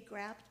they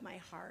grabbed my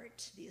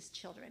heart, these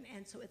children,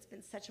 and so it's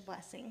been such a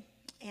blessing.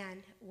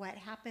 And what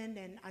happened,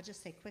 and I'll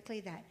just say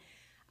quickly that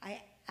I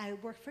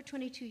worked for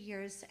 22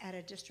 years at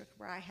a district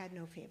where I had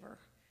no favor.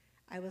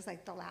 I was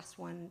like the last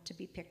one to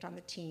be picked on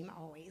the team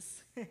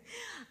always.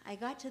 I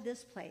got to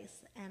this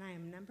place, and I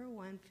am number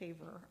one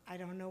favor. I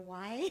don't know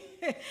why.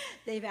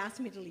 They've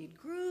asked me to lead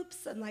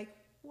groups. I'm like,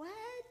 what?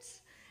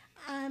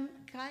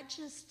 God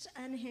just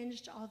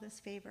unhinged all this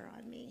favor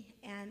on me,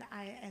 and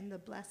the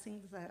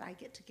blessings that I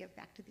get to give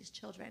back to these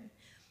children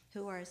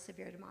who are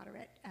severe to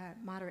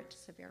moderate to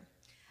severe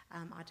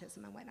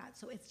autism and whatnot.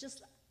 So it's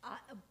just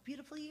a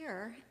beautiful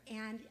year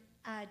and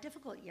a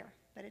difficult year,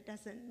 but it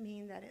doesn't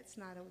mean that it's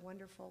not a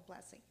wonderful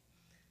blessing.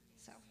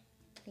 So,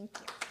 thank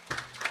you. God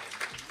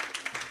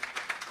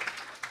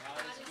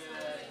is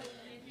good.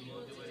 He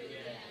will do it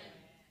again.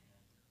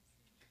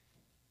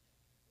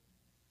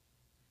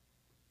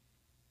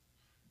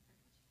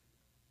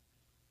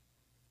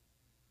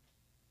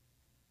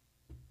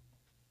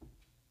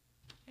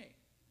 Hey.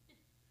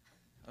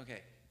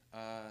 Okay.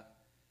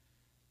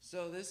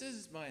 So this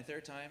is my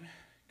third time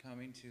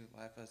coming to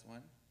Life as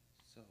One.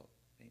 So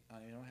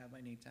I don't have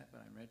my name tag,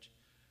 but I'm Rich.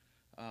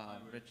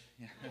 Rich.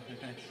 Yeah.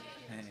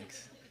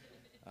 Thanks.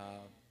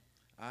 I'm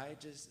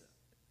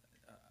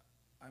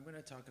going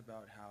to talk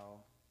about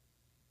how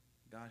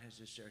God has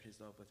just shared his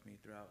love with me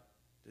throughout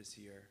this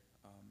year.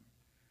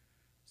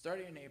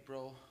 Starting in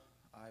April,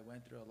 I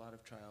went through a lot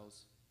of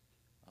trials,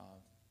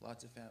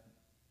 lots of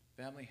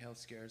family health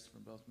scares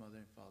from both mother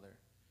and father,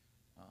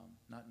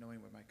 not knowing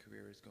where my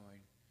career is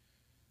going,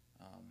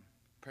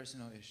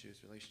 personal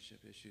issues,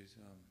 relationship issues.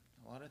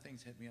 A lot of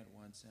things hit me at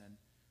once, and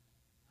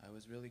I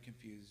was really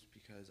confused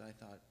because I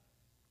thought,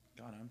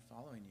 God, I'm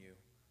following you.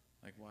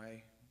 Like,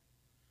 why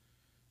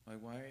Like,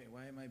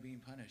 why am I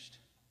being punished?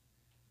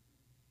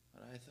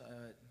 But I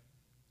thought,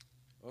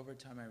 over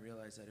time I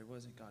realized that it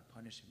wasn't God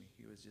punishing me.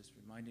 He was just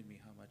reminding me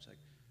how much like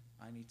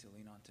I need to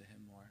lean onto him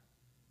more,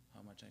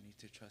 how much I need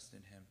to trust in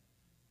him,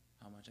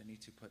 how much I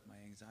need to put my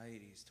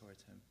anxieties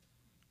towards him.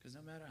 Because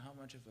no matter how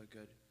much of a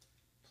good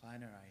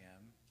planner I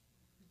am,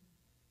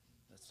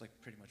 that's like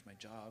pretty much my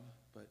job,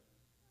 but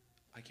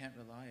I can't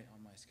rely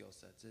on my skill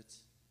sets.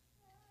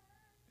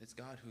 It's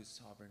God who's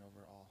sovereign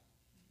over all.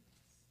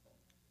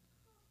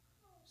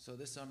 So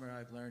this summer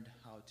I've learned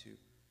how to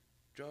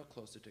draw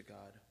closer to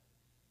God,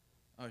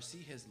 or see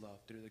his love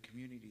through the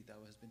community that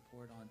has been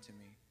poured onto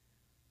me.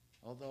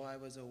 Although I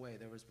was away,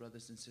 there was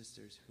brothers and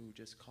sisters who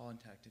just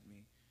contacted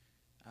me,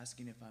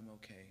 asking if I'm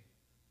okay,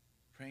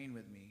 praying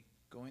with me,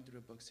 going through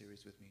a book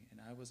series with me,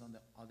 and I was on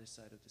the other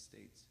side of the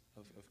states,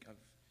 of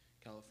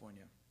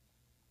California.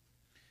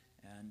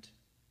 And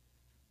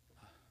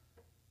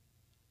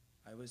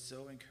I was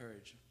so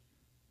encouraged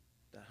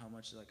that how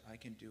much like I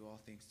can do all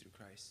things through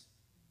Christ,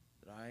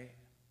 that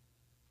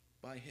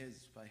by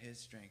his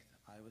strength,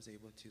 I was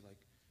able to like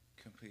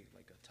complete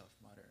like a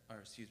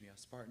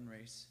Spartan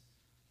race,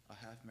 a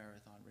half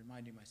marathon,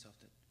 reminding myself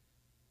that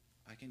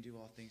I can do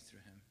all things through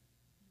him.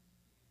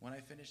 When I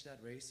finished that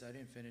race, I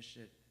didn't finish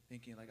it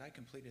thinking like I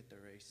completed the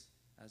race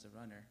as a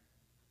runner.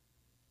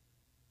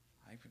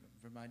 I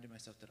reminded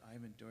myself that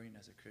I'm enduring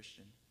as a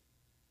Christian.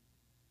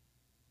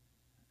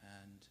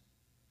 And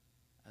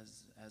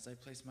as I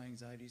place my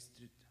anxieties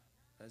to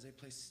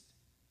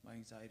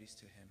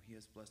him, he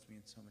has blessed me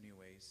in so many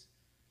ways.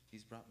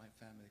 He's brought my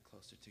family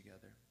closer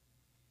together.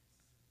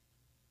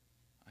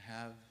 I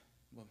have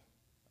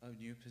a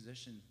new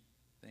position,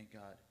 thank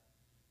God.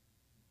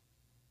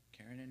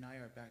 Karen and I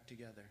are back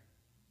together.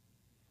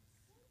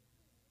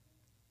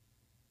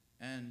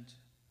 And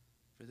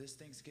for this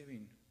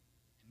Thanksgiving,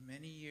 in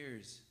many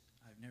years,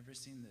 I've never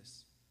seen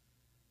this,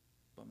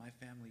 but my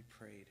family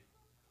prayed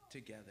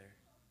together.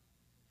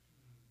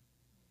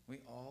 We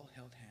all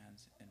held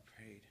hands and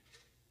prayed.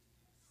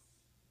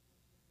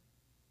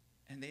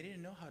 And they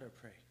didn't know how to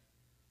pray,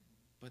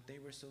 but they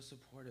were so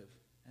supportive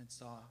and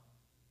saw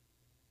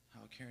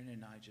how Karen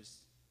and I just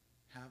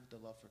have the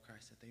love for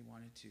Christ that they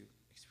wanted to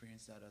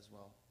experience that as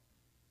well.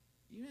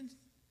 Even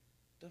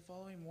the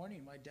following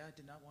morning, my dad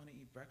did not want to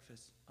eat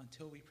breakfast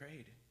until we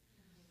prayed.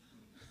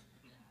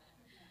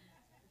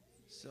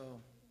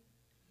 So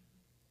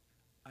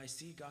I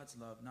see God's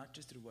love not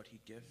just through what he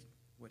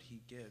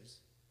gives,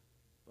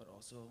 but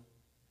also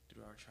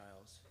through our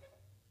trials.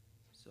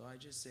 So I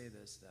just say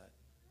this, that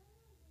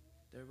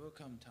there will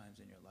come times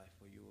in your life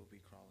where you will be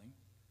crawling.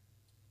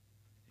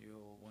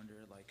 You'll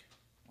wonder, like,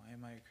 why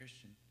am I a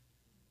Christian?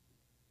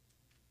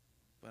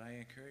 But I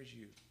encourage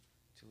you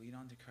to lean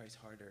on to Christ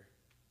harder,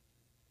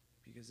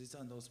 because it's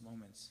on those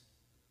moments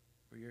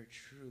where you're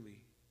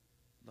truly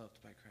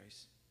loved by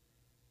Christ.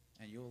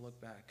 And you'll look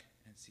back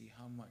and see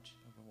how much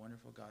of a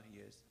wonderful God he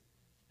is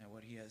and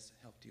what he has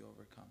helped you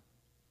overcome.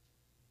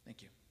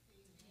 Thank you.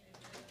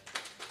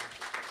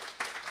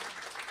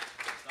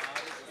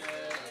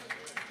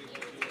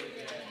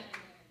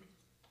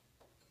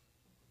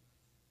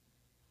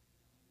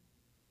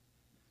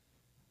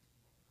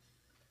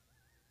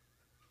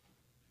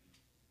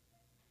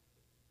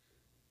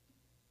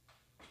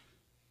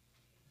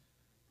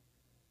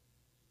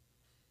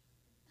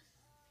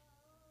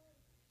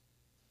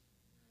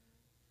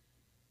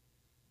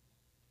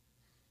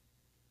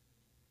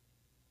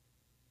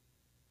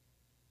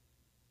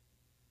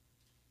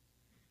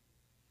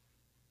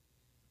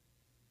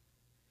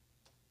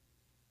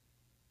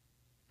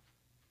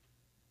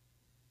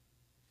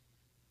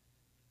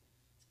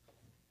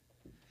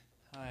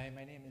 Hi,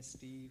 my name is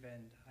Steve,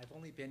 and I've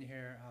only been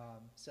here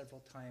several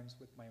times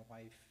with my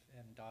wife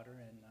and daughter,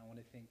 and I want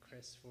to thank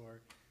Chris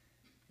for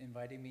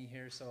inviting me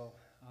here. So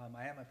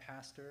I am a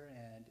pastor,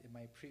 and in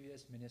my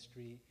previous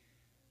ministry,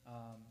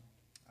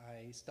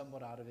 I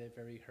stumbled out of it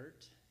very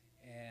hurt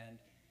and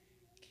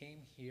came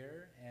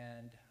here,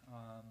 and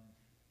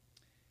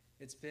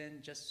it's been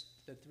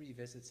just, the 3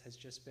 visits has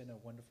just been a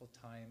wonderful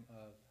time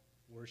of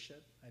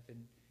worship. I've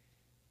been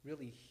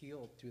really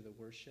healed through the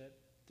worship,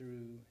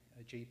 through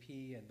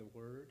JP and the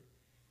Word,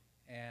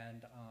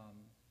 and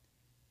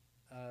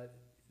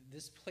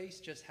this place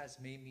just has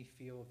made me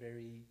feel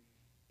very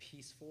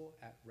peaceful,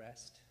 at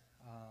rest.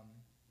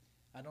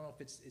 I don't know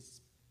if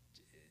it's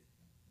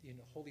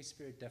Holy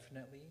Spirit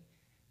definitely,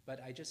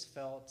 but I just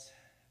felt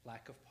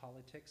lack of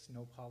politics,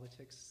 no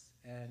politics,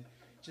 and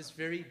just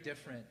very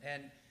different.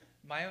 And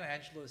Maya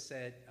Angelou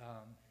said,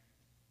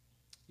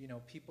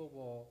 people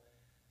will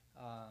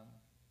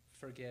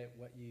forget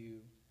what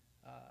you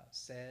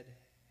said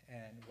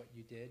and what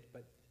you did,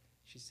 but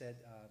she said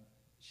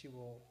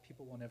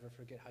people will never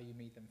forget how you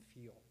made them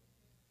feel.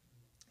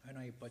 I know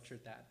I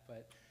butchered that,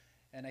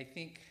 and I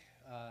think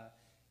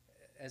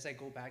as I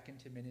go back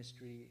into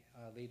ministry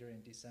later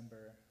in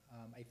December,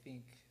 I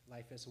think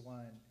Life as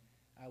One,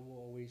 I will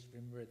always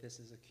remember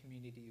this as a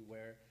community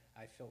where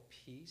I felt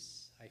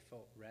peace, I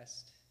felt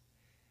rest.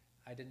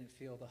 I didn't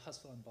feel the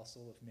hustle and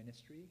bustle of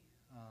ministry,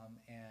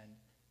 and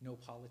no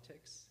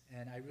politics.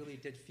 And I really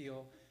did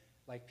feel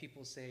like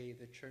people say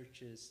the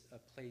church is a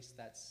place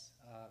that's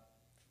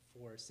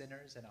for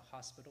sinners and a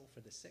hospital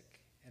for the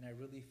sick. And I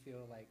really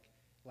feel like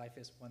Life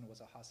is One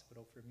was a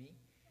hospital for me.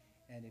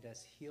 And it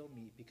has healed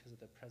me because of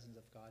the presence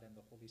of God and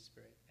the Holy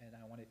Spirit. And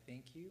I want to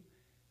thank you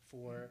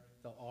for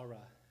the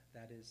aura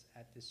that is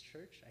at this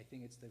church. I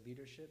think it's the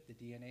leadership, the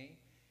DNA,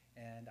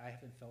 and I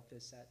haven't felt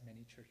this at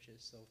many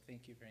churches, so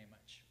thank you very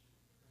much.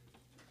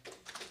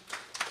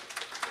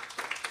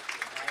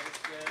 That was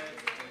good.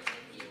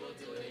 You will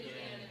do it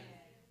again.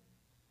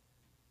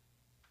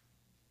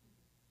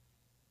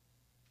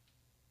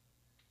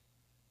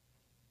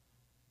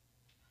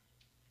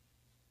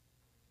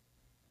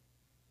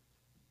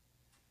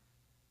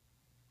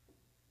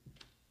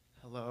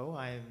 Hello,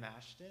 I'm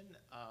Ashton.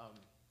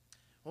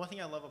 One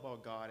thing I love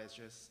about God is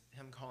just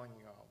Him calling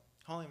you out,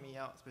 calling me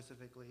out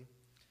specifically.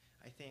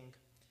 I think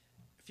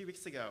a few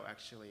weeks ago,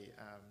 actually,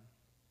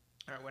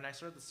 when I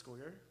started the school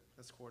year,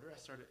 this quarter, I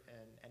started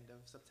in end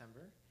of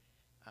September.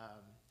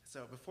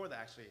 So before that,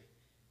 actually,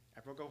 I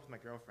broke up with my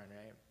girlfriend,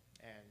 right?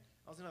 And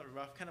I was in a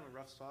kind of a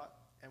rough spot.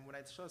 And when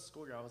I started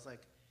school year, I was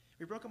like,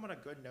 we broke up on a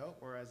good note,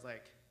 whereas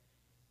like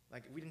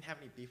we didn't have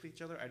any beef with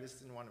each other. I just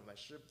didn't want a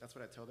relationship. That's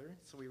what I told her.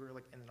 So we were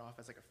like in and off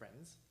as like a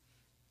friends.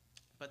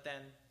 But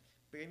then,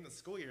 beginning of the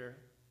school year,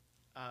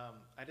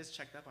 I just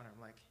checked up on her.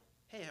 I'm like,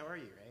 hey, how are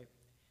you, right?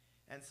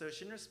 And so she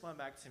didn't respond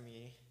back to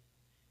me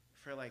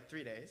for like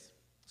 3 days.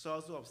 So I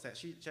was a little upset.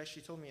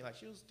 She told me like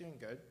she was doing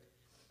good,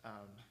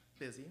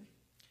 busy.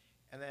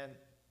 And then,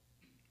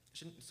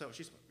 she said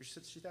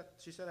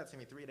that to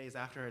me 3 days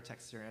after I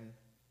texted her. And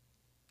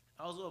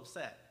I was a little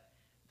upset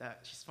that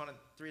she responded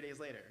 3 days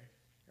later,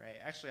 right?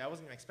 Actually, I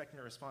wasn't even expecting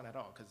her to respond at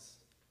all because,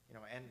 you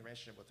know, I ended the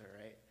relationship with her,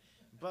 right?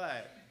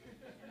 But,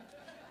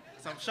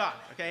 so I'm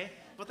shocked, okay?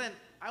 But then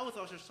I was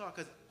also shocked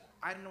because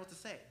I didn't know what to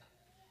say.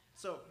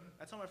 So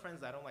I tell my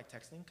friends that I don't like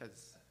texting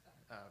because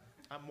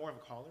I'm more of a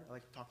caller. I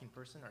like talking in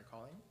person or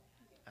calling.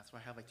 That's why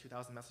I have like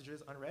 2,000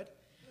 messages unread.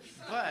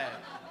 But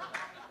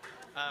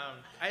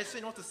I just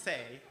didn't know what to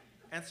say.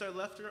 And so I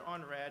left her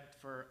unread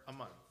for a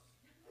month.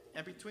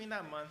 And between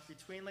that month,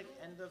 between like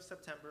end of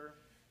September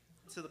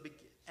to the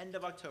end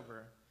of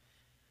October,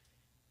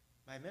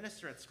 my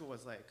minister at school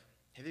was like,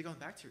 have you gone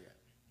back to her yet?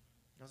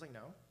 And I was like,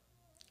 no.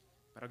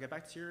 But I'll get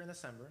back to her in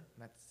December,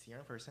 and I'd see her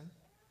in person.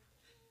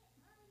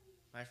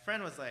 My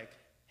friend was like,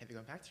 have you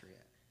gone back to her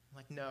yet? I'm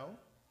like, no.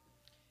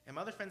 And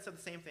my other friend said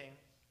the same thing,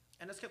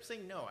 and I just kept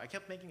saying no. I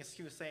kept making an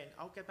excuse saying,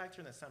 I'll get back to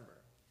her in December,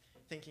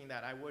 thinking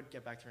that I would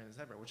get back to her in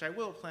December, which I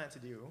will plan to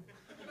do,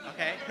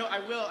 okay? No, I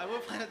will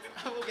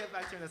get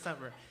back to her in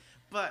December.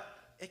 But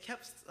it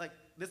kept, like,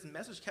 this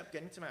message kept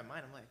getting to my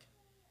mind. I'm like,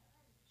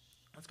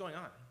 what's going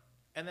on?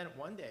 And then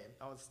one day,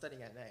 I was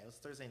studying at night. It was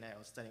Thursday night, I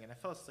was studying, and I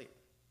fell asleep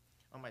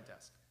on my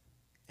desk.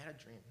 I had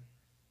a dream.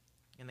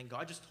 And then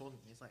God just told me,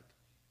 He's like,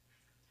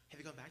 have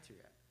you gone back to her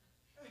yet?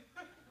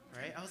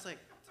 Right? I was like,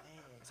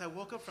 dang. So I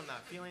woke up from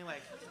that feeling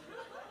like,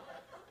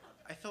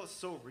 I felt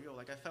so real.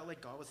 Like, I felt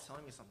like God was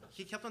telling me something.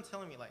 He kept on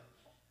telling me, like,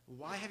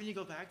 why haven't you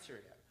gone back to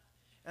her yet?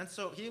 And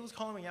so He was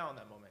calling me out in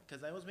that moment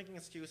because I was making an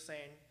excuse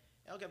saying,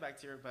 I'll get back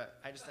to her, but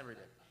I just never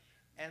did.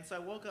 And so I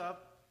woke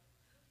up,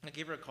 I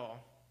gave her a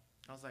call.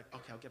 I was like,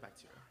 okay, I'll get back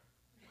to her.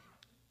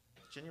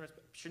 She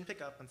didn't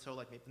pick up until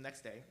like maybe the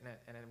next day,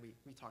 and then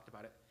we talked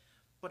about it.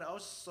 But I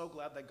was so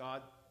glad that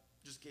God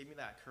just gave me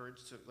that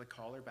courage to like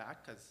call her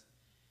back because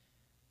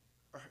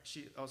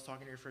I was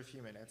talking to her for a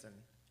few minutes, and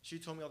she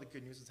told me all the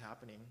good news was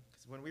happening.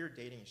 Because when we were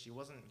dating, she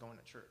wasn't going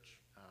to church.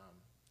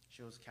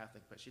 She was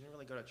Catholic, but she didn't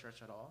really go to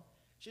church at all.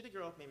 She did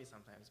grow up maybe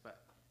sometimes,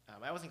 but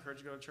I was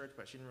encouraged to go to church,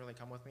 but she didn't really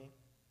come with me.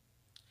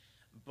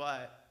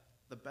 But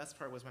the best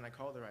part was when I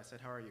called her, I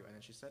said, how are you? And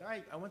then she said,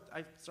 I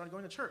started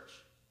going to church.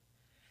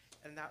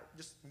 And that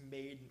just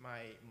made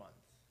my month,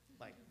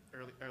 like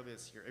early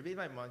this year. It made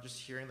my month just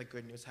hearing the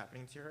good news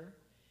happening to her.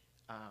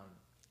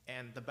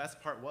 And the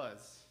best part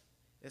was,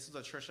 this was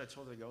a church I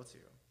told her to go to.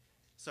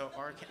 So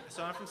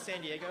I'm from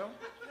San Diego.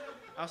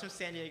 I was from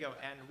San Diego,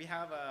 and we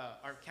have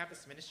our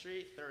campus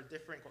ministry. There are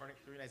different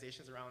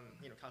organizations around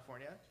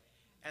California.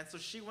 And so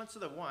she went to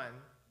the one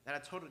that I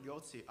told her to go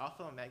to,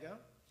 Alpha Omega.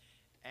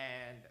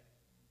 And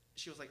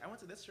she was like, I went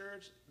to this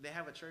church. They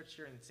have a church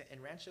here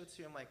in Rancho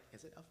too. I'm like,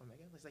 is it Alpha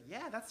Omega? He's like,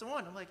 yeah, that's the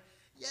one. I'm like,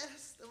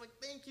 yes. I'm like,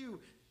 thank you,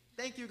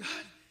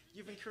 God.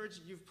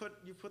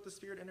 You've put the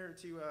Spirit in her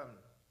to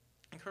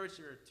encourage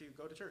her to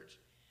go to church.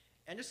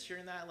 And just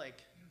hearing that,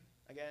 like,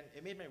 again,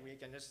 it made my week,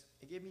 and just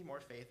it gave me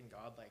more faith in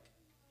God, like,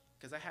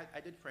 because I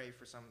did pray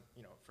for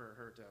for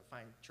her to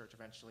find church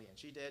eventually, and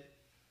she did.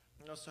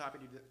 And I was so happy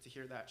to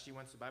hear that she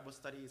went to Bible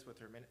studies with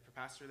her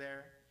pastor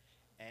there,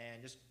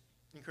 and just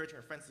encouraging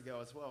her friends to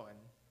go as well.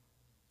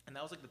 And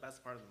that was like the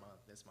best part of the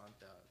month. This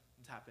month,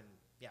 it happened,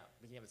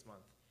 beginning of this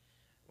month,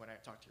 when I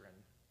talked to her, and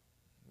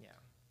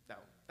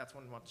that's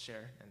one I want to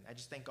share. And I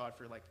just thank God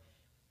for like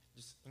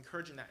just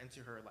encouraging that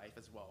into her life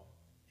as well,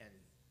 and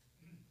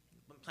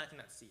planting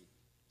that seed.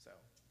 So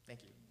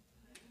thank you.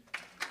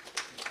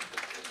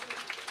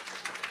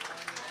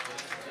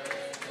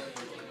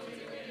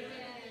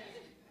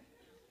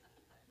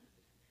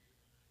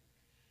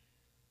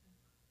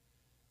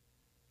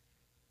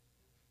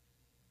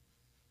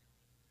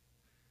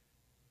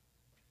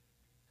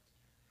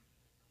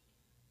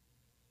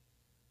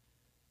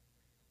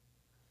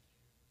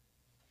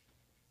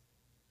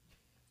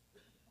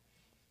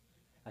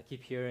 I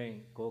keep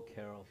hearing, go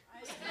Carol.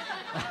 I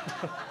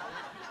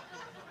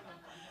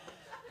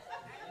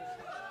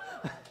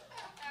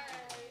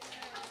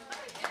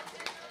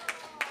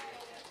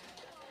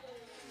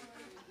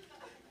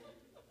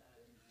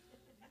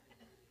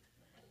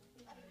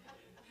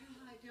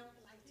don't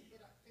like to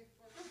get up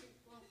before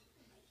people.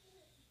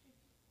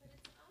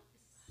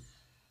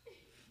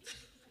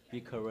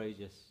 Be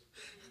courageous.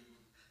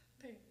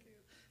 Thank you.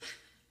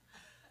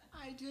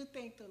 I do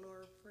thank the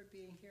Lord for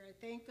being here. I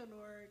thank the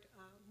Lord.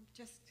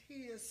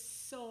 He is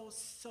so,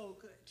 so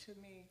good to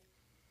me.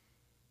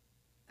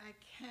 I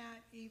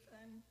can't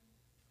even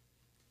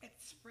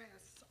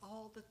express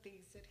all the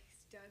things that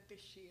he's done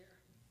this year,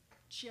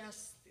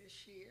 just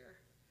this year.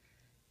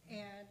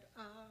 And,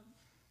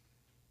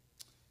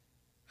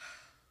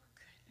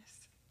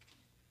 goodness.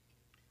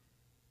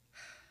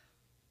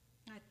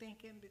 I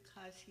thank him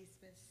because he's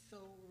been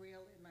so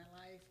real in my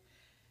life,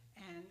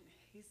 and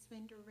he's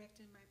been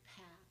directing my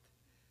path.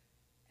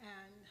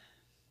 And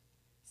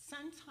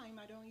sometimes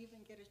I don't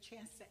even get a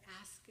chance to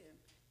ask him.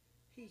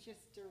 He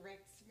just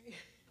directs me.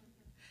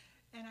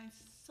 And I'm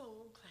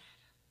so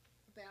glad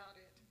about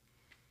it.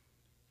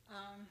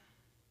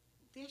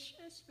 This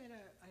year's been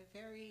a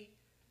very,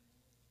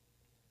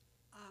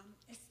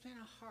 it's been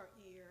a hard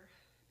year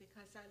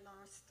because I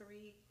lost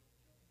 3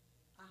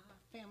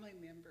 family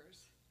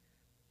members.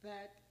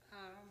 But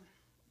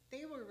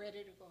they were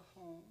ready to go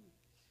home.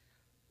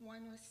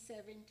 One was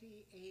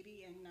 70,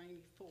 80, and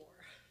 94.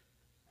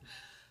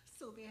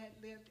 So they had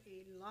lived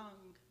a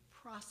long,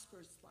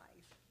 prosperous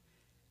life,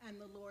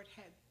 and the Lord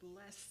had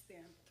blessed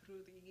them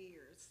through the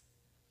years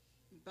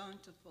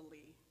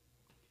bountifully.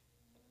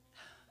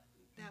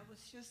 That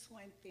was just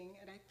one thing,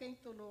 and I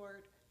thank the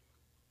Lord,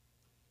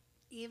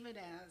 even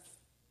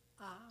as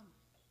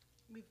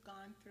we've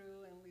gone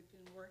through and we've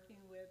been working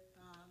with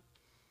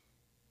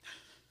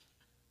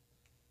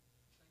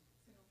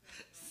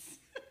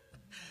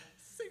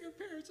Single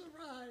Parents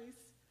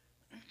Arise.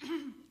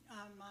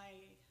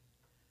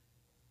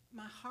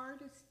 My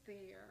heart is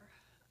there.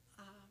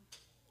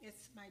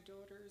 It's my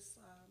daughter's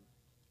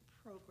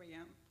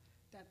program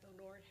that the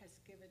Lord has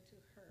given to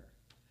her.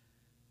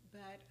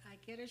 But I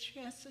get a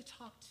chance to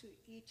talk to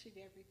each and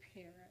every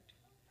parent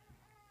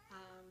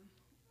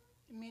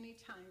many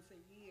times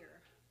a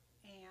year.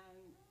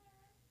 And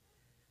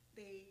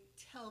they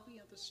tell me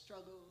of the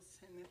struggles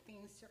and the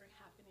things that are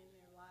happening in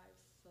their lives.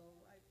 So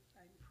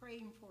I'm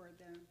praying for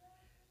them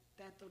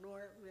that the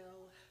Lord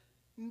will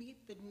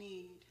meet the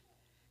need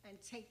and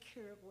take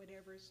care of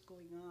whatever's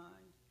going on.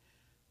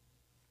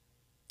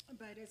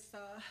 But it's,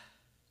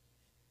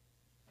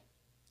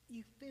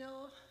 you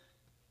feel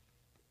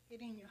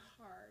it in your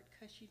heart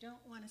because you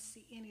don't want to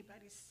see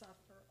anybody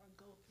suffer or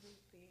go through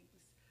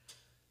things.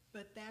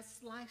 But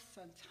that's life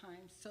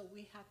sometimes, so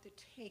we have to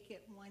take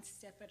it one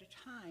step at a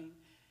time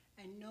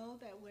and know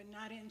that we're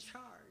not in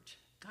charge.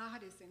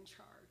 God is in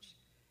charge,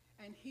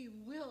 and he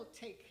will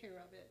take care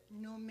of it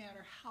no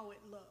matter how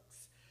it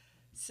looks.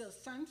 So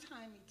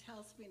sometimes he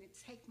tells me to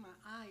take my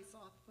eyes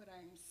off what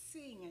I'm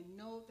seeing and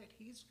know that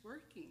he's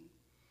working.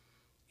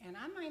 And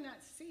I might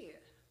not see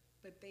it,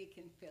 but they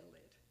can feel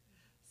it.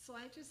 So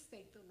I just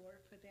thank the Lord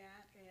for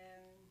that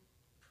and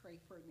pray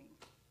for me.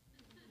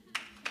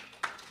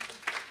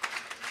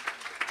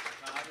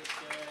 God is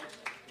good.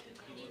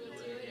 He will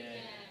do it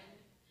again.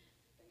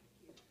 Thank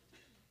you.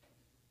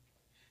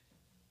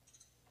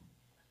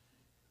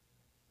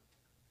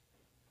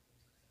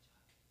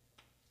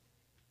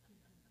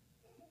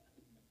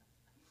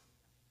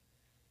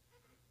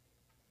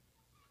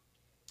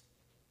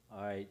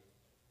 All right.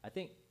 I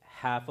think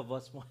half of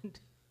us went,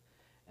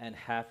 and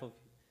half of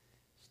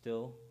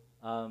still.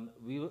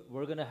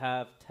 We're going to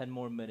have 10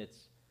 more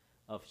minutes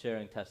of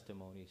sharing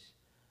testimonies.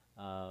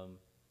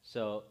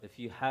 So if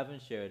you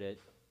haven't shared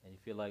it, and you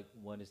feel like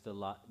when is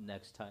the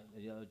next time,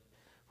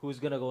 who's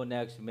going to go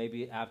next,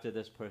 maybe after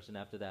this person,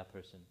 after that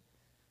person,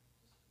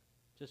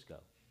 just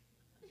go.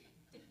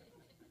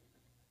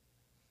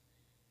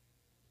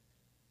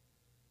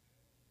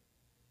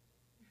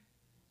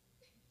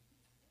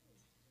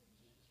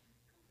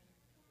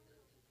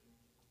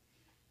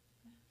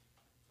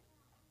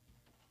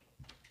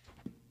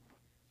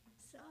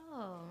 So,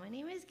 my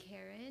name is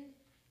Karen,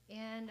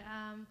 and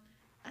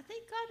I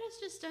think God has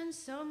just done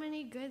so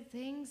many good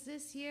things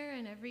this year,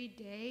 and every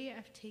day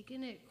I've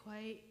taken it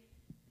quite,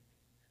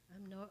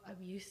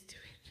 I'm used to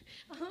it.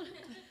 I'm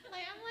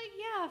like,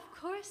 yeah, of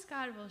course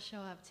God will show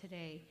up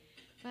today.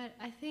 But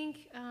I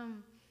think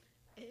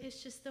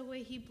it's just the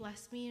way he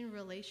blessed me in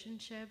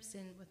relationships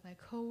and with my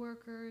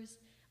coworkers.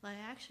 Like,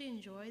 I actually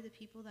enjoy the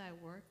people that I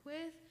work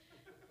with.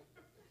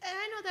 And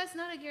I know that's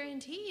not a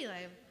guarantee.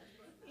 Like,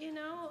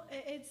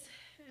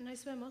 and I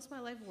spent most of my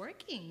life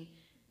working.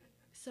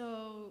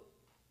 So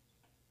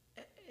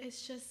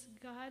it's just,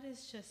 God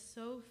is just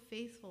so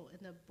faithful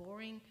in the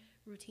boring,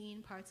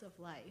 routine parts of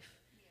life.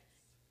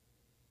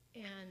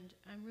 Yes. And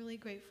I'm really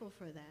grateful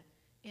for that.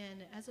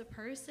 And as a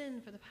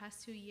person, for the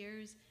past 2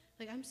 years,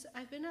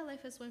 I've been at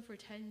Life as One for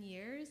 10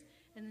 years,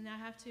 and then I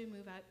have to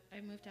move out.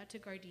 I moved out to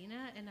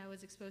Gardena, and I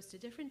was exposed to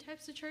different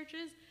types of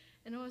churches,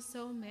 and I was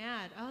so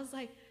mad. I was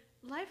like,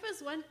 Life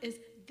as One is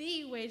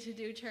the way to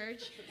do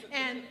church,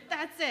 and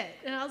that's it.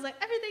 And I was like,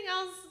 everything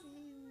else,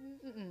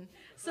 mm-mm.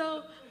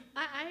 So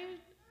I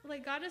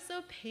like, God is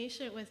so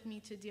patient with me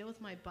to deal with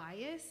my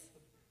bias,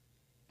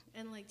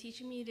 and like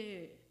teaching me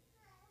to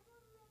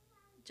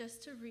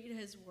just to read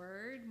His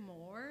Word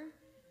more,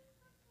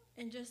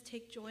 and just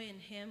take joy in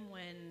Him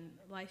when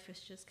life is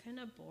just kind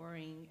of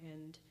boring,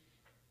 and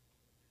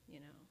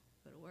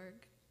go to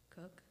work,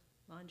 cook,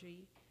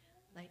 laundry.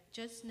 Like,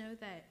 just know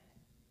that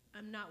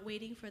I'm not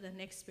waiting for the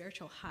next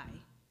spiritual high.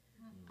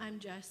 I'm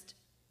just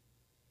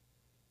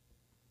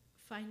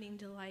finding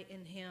delight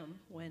in Him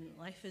when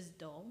life is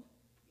dull,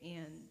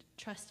 and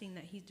trusting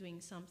that He's doing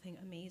something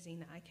amazing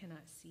that I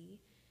cannot see.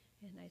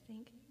 And I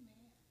think,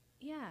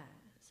 yeah,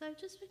 so I've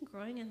just been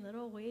growing in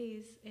little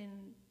ways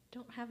and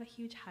don't have a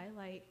huge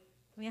highlight.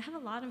 I mean, I have a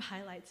lot of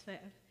highlights,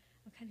 but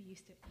I'm kind of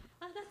used to it.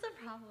 Oh, that's a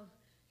problem.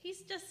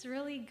 He's just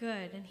really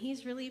good, and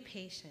He's really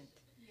patient.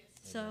 Yes.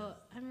 So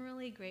I'm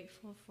really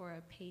grateful for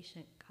a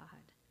patient God.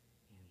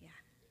 Yeah.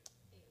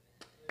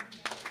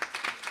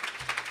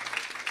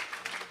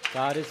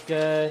 God is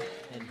good,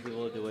 and He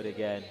will do it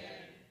again.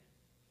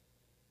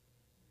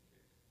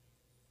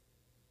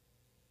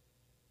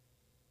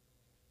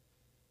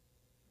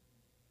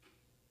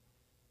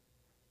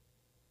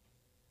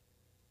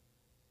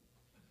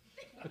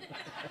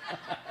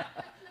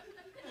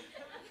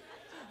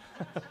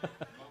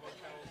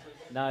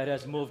 Now it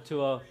has moved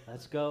to a,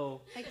 let's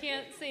go. I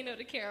can't say no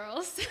to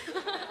carols.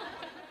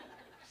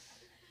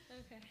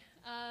 Okay.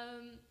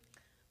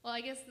 Well,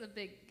 I guess the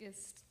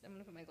biggest, I'm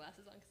going to put my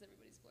glasses on because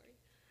everybody's blurry.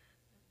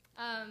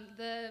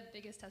 The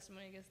biggest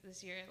testimony, I guess,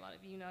 this year, a lot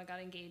of you know I got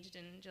engaged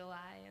in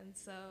July, and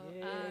so,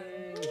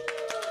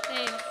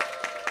 thanks.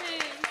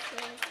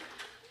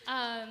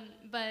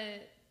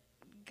 But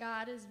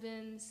God has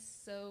been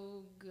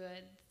so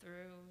good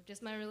through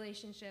just my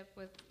relationship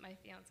with my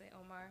fiance,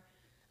 Omar.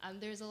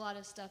 There's a lot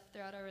of stuff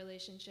throughout our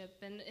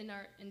relationship and in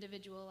our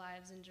individual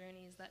lives and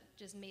journeys that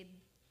just made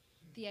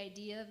the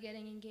idea of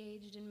getting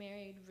engaged and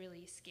married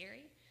really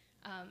scary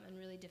and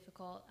really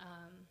difficult.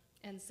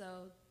 And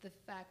so the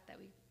fact that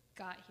we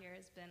got here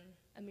has been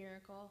a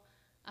miracle.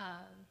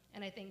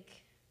 And I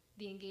think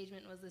the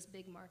engagement was this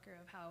big marker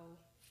of how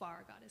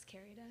far God has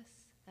carried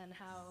us and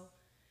how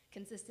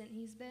consistent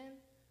He's been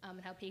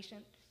and how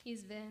patient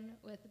He's been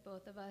with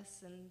both of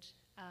us. And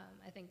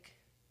I think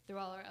through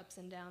all our ups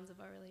and downs of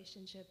our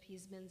relationship,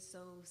 He's been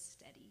so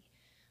steady.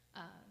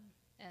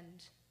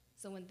 And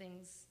so when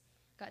things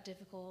got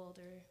difficult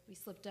or we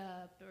slipped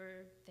up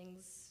or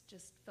things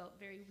just felt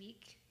very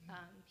weak,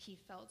 He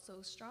felt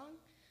so strong.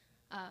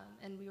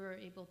 And we were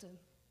able to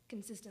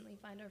consistently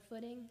find our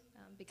footing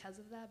because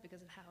of that,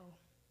 because of how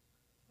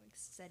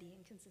steady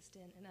and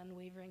consistent and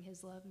unwavering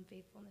His love and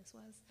faithfulness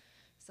was.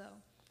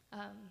 So,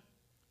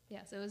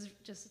 so it was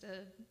just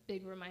a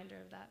big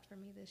reminder of that for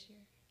me this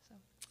year. So,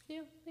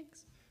 yeah,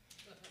 thanks.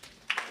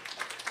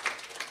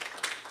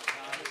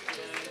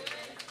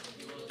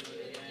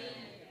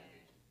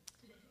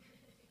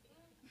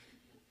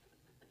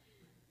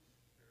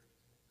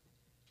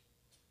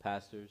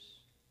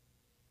 Pastors.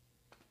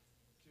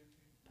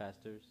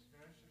 Pastors. Can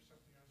I share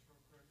something else real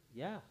quick?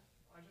 Yeah.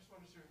 I just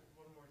want to share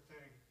one more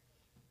thing.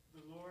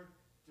 The Lord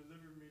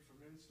delivered me from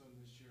insulin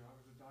this year. I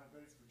was a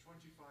diabetic for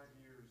 25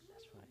 years.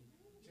 That's right.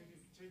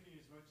 Taking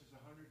as much as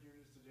 100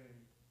 units a day.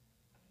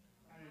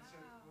 And it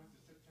said, was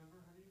it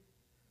September, honey?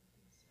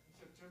 In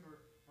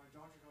September, my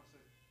doctor called and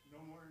said,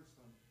 no more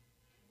insulin.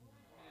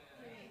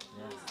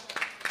 Yes.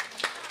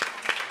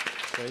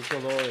 Praise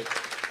the Lord.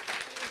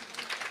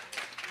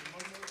 And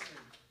one more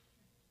thing.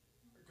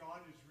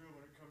 God is real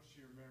when it comes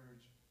to your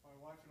marriage. My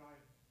wife and I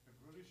have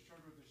really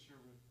struggled this year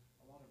with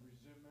a lot of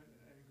resentment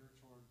and anger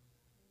toward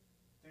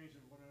things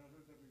of one another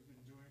that we've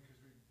been doing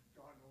because we've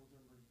gotten older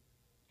and we're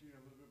getting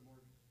a little bit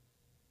more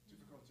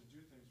difficult to do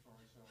things for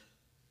ourselves.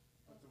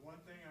 But the one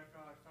thing I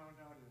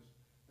found out is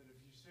that if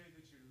you say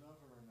that you love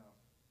her enough,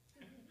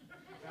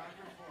 back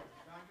and forth,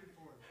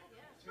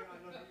 say I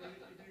love you,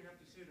 even you have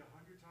to say it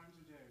 100 times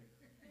a day,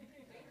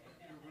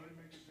 it'll really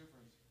make a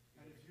difference.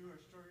 And if you are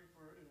struggling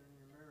for it in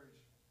your marriage,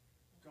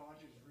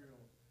 God is real.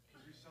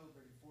 Because we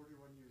celebrated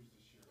 41 years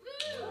this year.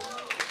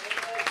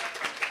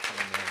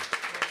 Amen.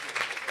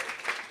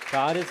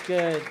 God is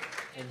good,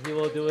 and He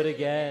will do it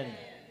again.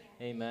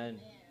 Amen.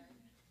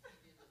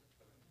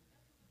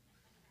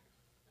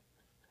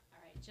 All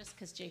right, just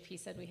because JP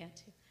said we had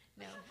to.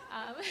 No.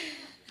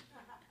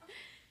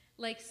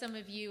 Like some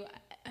of you,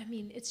 I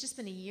mean, it's just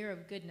been a year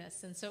of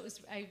goodness. And so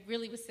I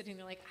really was sitting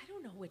there like, I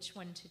don't know which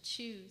one to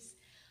choose.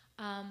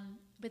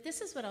 But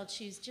this is what I'll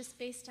choose just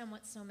based on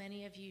what so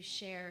many of you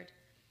shared.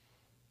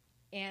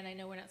 And I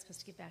know we're not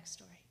supposed to give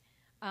backstory.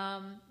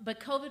 But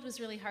COVID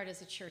was really hard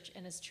as a church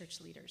and as church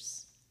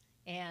leaders.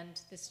 And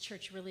this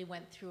church really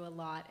went through a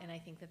lot. And I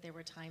think that there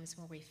were times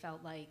where we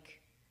felt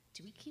like,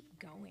 do we keep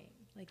going?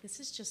 Like, this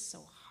is just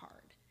so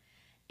hard.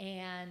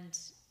 And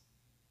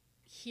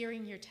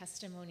hearing your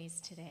testimonies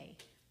today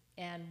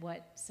and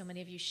what so many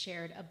of you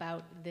shared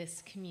about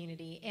this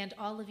community and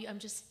all of you, I'm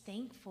just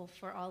thankful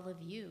for all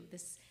of you.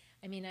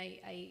 I mean,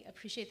 I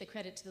appreciate the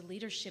credit to the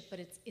leadership, but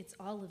it's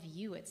all of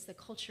you. It's the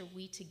culture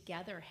we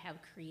together have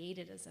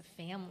created as a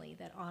family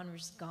that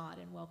honors God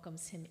and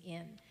welcomes him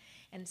in.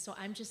 And so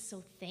I'm just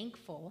so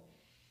thankful.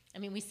 I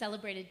mean, we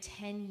celebrated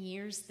 10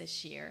 years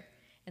this year,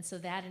 and so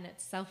that in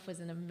itself was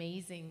an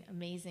amazing,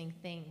 amazing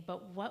thing.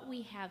 But what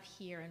we have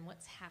here and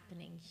what's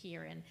happening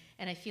here,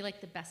 and I feel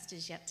like the best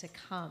is yet to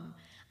come,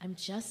 I'm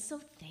just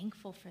so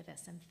thankful for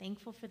this. I'm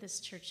thankful for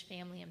this church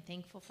family. I'm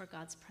thankful for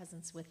God's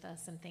presence with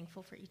us. I'm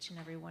thankful for each and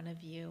every one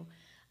of you.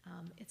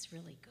 It's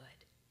really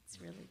good.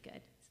 It's really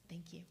good.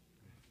 Thank you.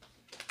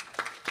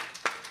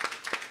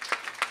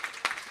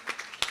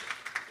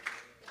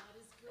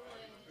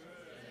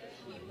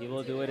 He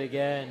will do it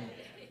again.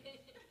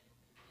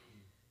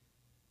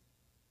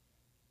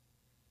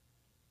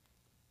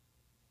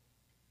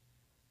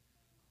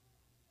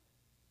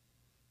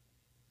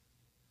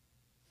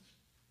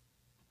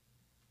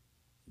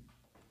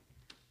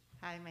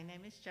 Hi, my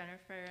name is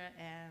Jennifer,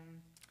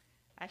 and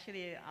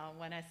actually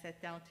when I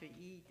sat down to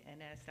eat and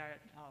I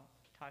started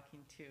talking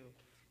to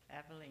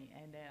Evelyn,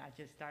 and then I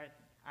just started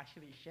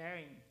actually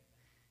sharing,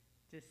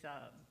 just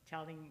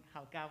telling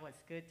how God was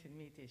good to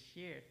me this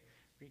year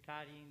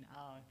regarding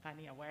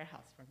finding a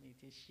warehouse for me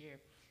this year.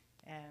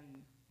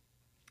 And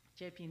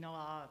JP know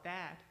all of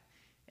that.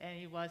 And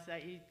it was,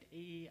 I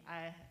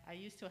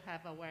used to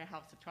have a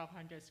warehouse of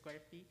 1,200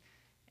 square feet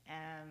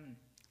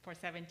for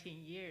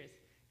 17 years.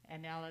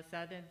 And all of a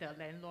sudden, the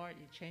landlord,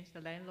 you changed the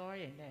landlord,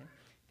 and then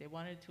they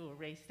wanted to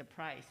raise the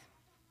price.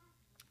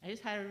 I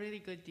just had a really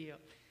good deal.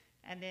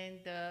 And then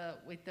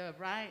with the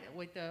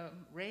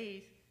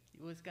raise,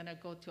 it was gonna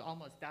go to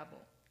almost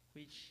double,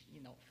 which,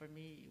 you know, for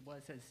me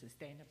wasn't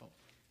sustainable.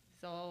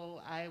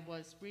 So I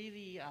was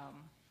really,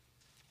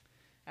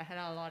 I had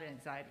a lot of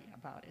anxiety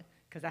about it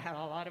because I had a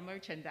lot of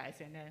merchandise,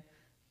 and then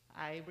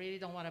I really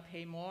don't want to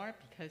pay more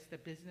because the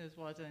business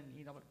wasn't,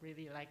 you know,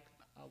 really like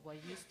what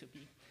it used to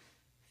be.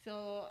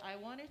 So I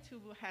wanted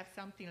to have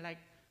something like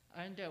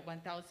under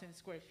 1,000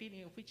 square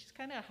feet, which is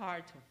kind of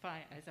hard to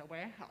find as a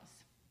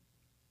warehouse.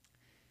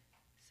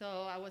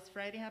 So I was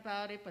writing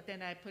about it, but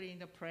then I put in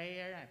the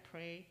prayer, I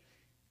prayed,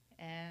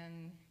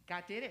 and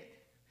God did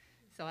it.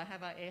 So I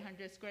have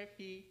 800 square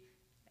feet,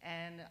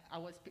 and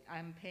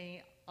I'm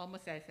paying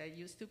almost as I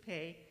used to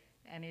pay,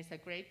 and it's a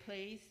great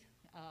place.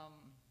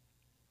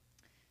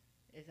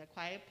 It's a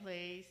quiet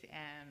place,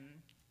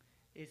 and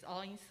it's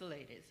all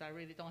insulated, so I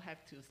really don't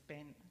have to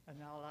spend a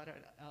lot of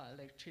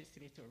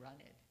electricity to run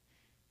it.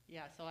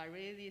 Yeah, so I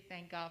really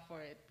thank God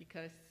for it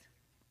because,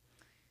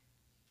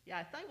 yeah,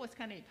 I thought it was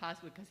kind of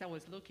impossible because I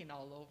was looking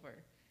all over.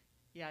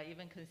 Yeah, I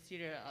even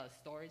consider a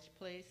storage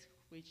place,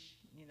 which,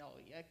 you know,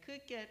 I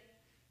could get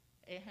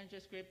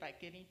 800 square by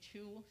getting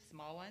 2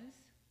 small ones,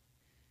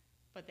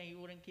 but then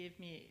you wouldn't give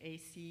me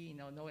AC, you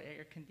know, no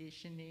air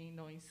conditioning,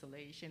 no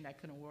insulation. I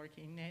couldn't work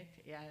in it.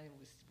 Yeah, it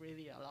was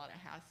really a lot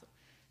of hassle.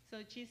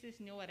 So Jesus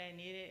knew what I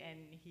needed, and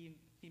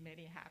he made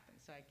it happen.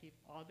 So I give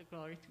all the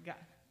glory to God.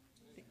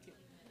 Thank you.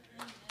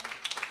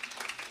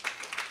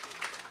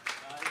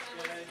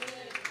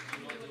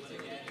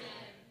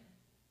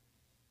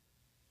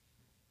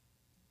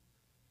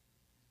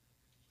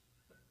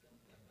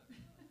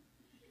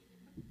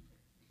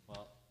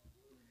 Well,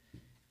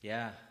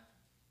 yeah,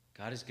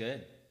 God is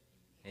good.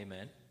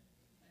 Amen.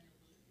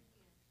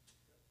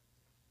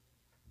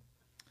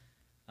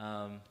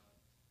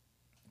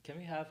 Can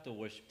we have the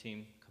worship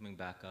team coming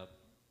back up?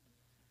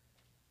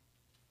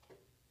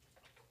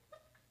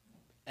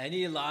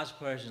 Any last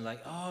person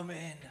like, oh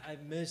man, I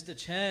missed the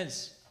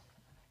chance.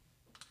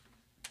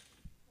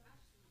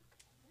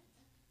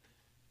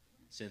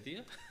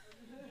 Cynthia?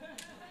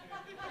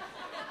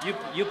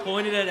 you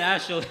pointed at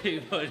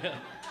Ashley, but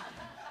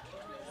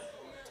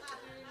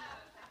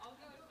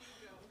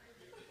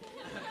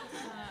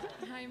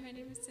Hi, my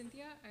name is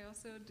Cynthia. I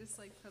also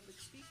dislike public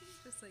speaking,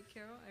 just like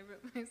Carol. I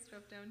wrote my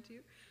stuff down too.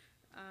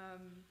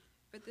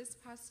 But this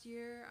past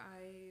year,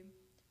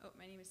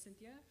 my name is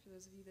Cynthia. For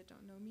those of you that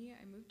don't know me,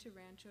 I moved to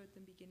Rancho at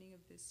the beginning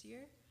of this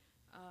year.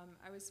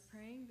 I was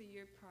praying the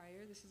year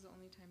prior. This is the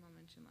only time I'll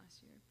mention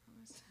last year, I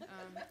promise.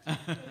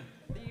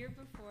 The year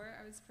before,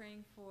 I was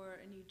praying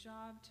for a new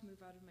job to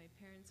move out of my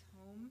parents'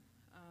 home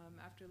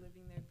after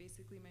living there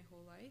basically my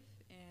whole life,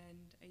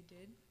 and I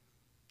did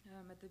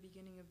at the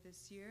beginning of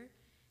this year.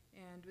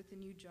 And with the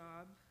new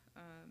job,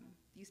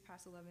 these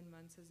past 11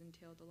 months has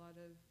entailed a lot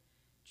of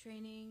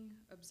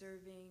training,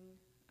 observing,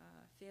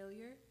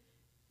 failure.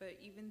 But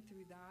even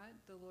through that,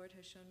 the Lord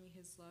has shown me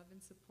his love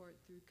and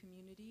support through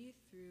community,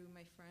 through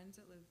my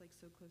friends that live like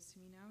so close to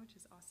me now, which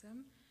is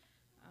awesome.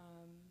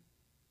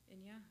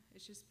 And yeah,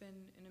 it's just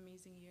been an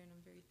amazing year, and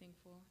I'm very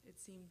thankful. It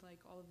seemed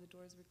like all of the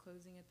doors were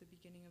closing at the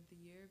beginning of the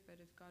year,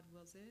 but if God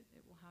wills it,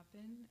 it will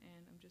happen,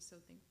 and I'm just so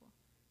thankful.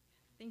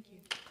 Thank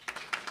you.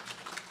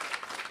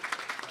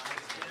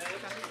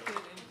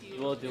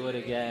 He will do it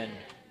again.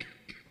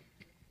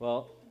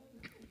 Well,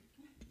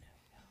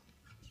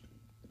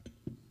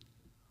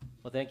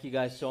 thank you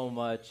guys so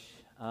much.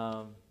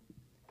 I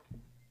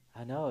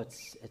know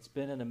it's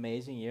been an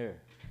amazing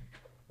year,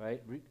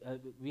 right?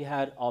 We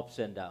had ups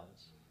and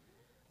downs.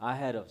 I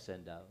had ups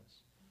and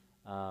downs.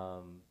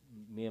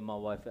 Me and my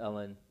wife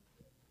Ellen,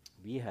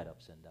 we had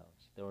ups and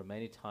downs. There were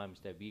many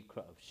times that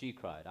she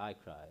cried, I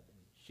cried,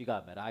 she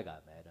got mad, I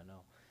got mad. I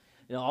know,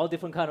 all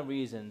different kind of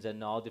reasons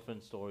and all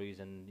different stories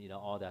and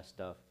all that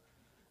stuff.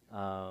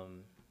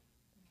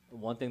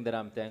 One thing that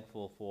I'm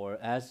thankful for,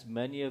 as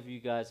many of you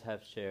guys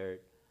have shared,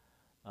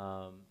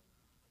 and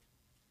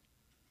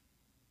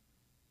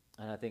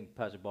I think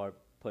Pastor Barb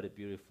put it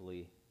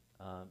beautifully,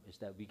 is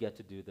that we get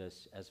to do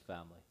this as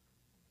family.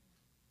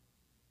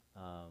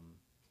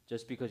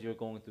 Just because you're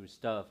going through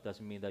stuff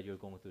doesn't mean that you're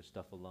going through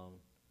stuff alone.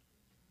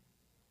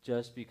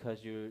 Just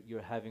because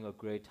you're having a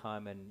great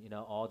time and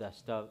all that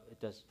stuff,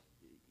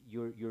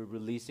 you're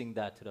releasing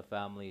that to the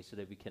family so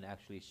that we can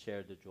actually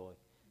share the joy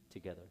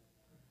together.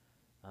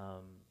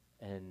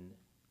 And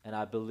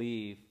I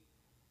believe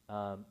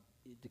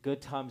the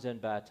good times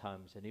and bad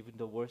times, and even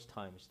the worst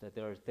times, that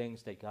there are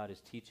things that God is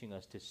teaching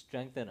us to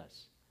strengthen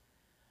us,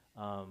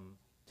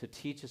 to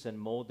teach us and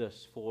mold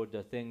us for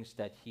the things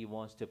that He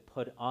wants to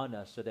put on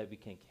us so that we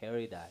can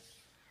carry that.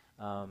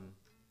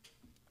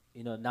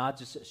 Not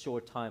just a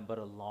short time, but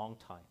a long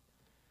time.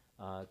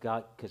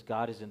 Because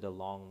God is in the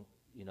long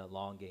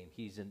game.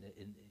 He's in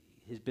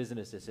His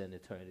business is in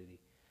eternity.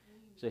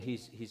 So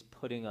He's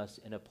putting us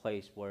in a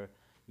place where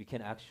we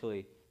can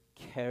actually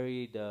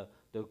carry the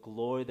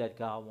glory that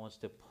God wants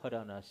to put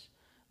on us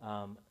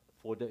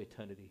for the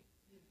eternity.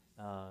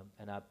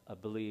 And I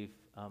believe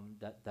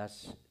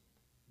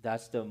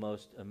that's the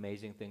most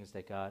amazing things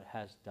that God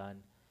has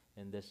done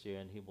in this year,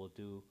 and He will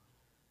do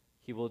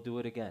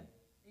it again.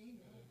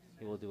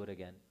 He will do it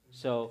again.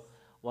 So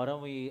why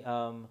don't we,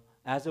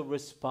 as a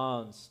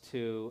response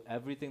to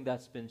everything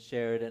that's been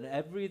shared and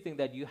everything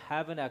that you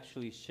haven't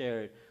actually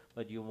shared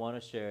but you want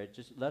to share it,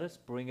 just let us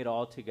bring it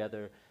all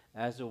together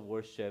as a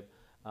worship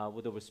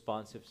with a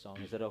responsive song.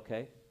 Is that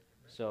okay?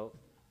 So,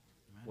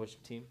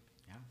 worship team.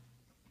 Yeah.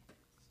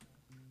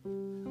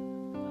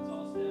 Let's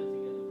all stand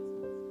together.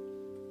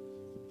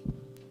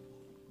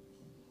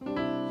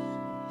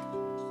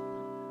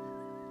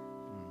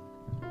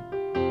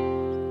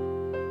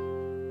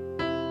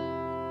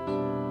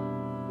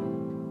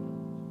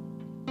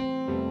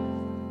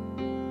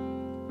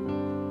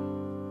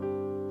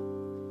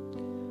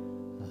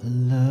 I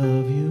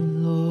love you,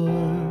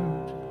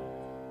 Lord.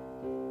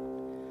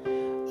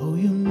 Oh,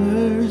 your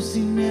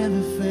mercy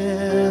never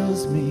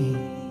fails me.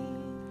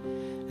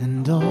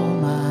 And all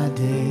my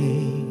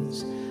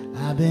days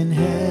I've been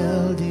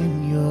held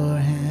in your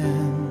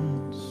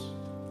hands.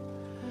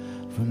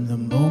 From the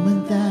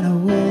moment that I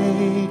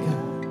wake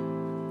up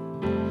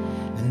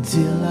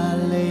until I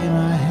lay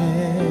my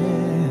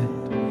head,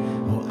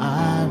 oh,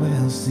 I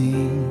will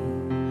sing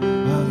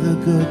of the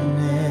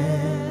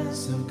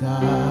goodness of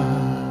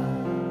God.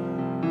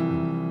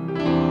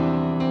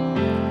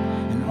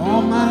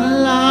 All my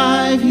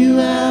life you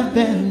have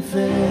been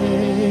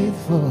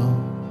faithful.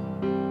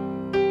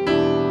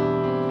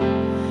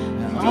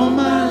 And all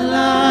my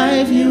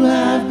life you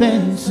have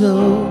been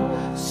so,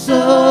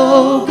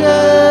 so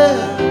good.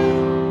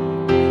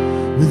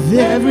 With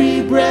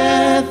every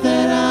breath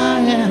that I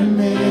am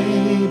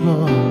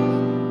able,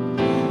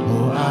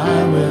 oh,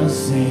 I will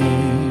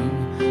sing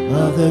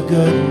of the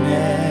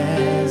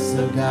goodness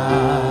of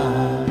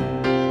God.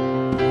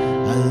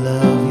 I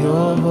love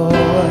your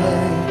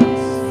voice.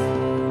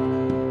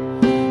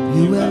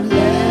 You have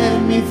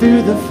led me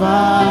through the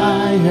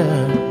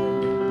fire,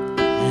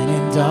 and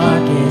in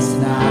darkest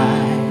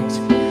night,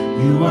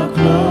 you are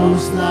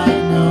close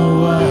like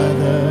no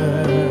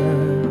other.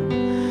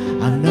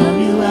 I've known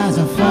you as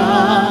a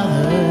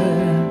father,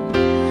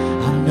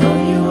 I've known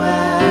you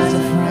as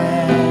a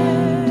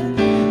friend,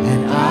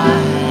 and I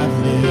have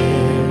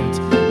lived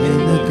in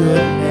the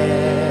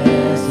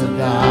goodness of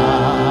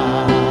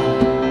God.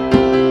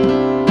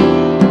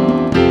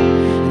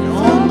 And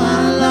all my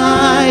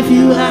life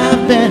you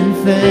have been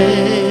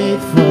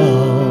faithful,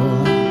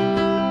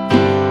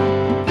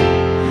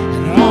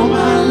 and all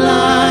my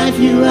life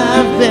you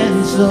have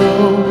been so,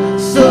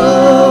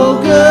 so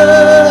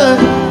good.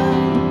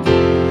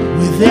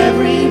 With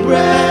every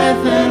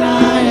breath that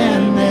I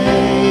am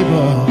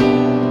able,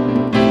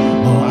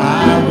 oh,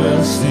 I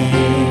will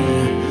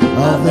sing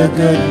of the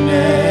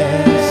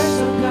goodness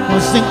of God.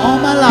 I'll sing all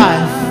my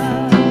life.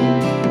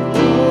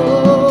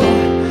 Oh,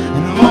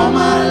 and all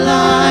my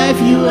life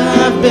you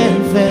have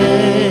been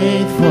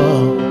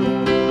faithful.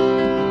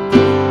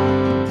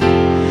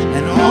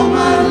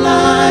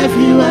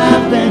 You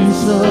have been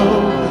so,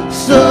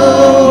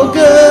 so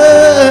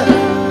good.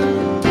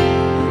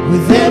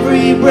 With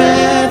every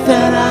breath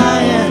that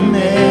I am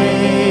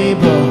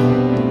able,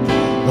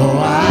 oh,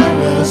 I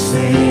will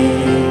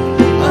sing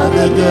of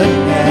the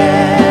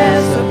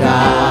goodness of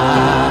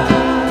God.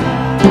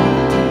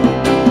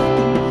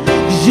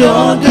 'Cause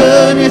your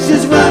goodness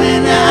is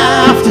running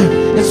after,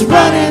 it's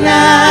running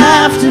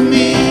after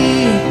me.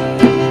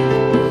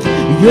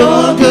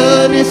 Your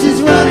goodness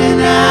is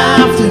running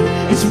after,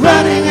 it's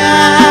running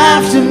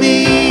after me.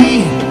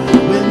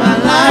 With my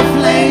life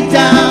laid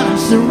down, I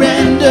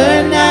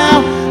surrender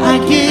now. I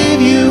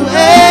give you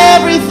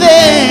everything.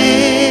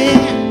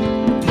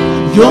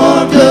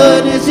 Your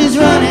goodness is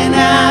running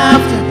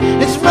after,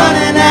 it's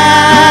running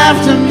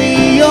after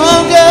me.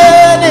 Your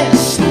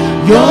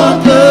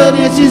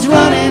goodness is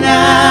running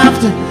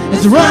after,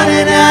 it's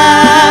running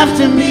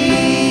after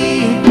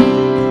me.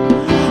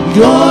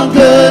 Your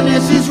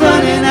goodness is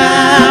running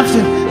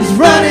after, it's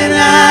running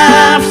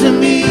after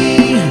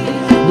me.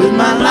 With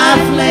my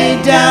life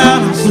laid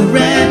down, I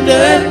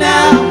surrender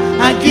now.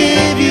 I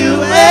give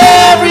you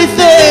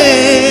everything.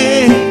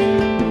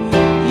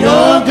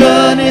 Your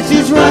goodness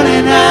is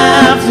running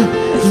after,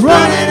 it's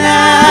running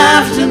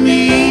after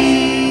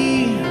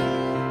me.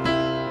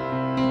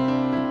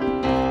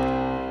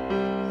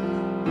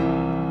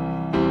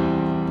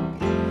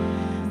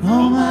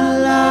 All my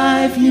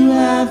life you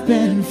have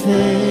been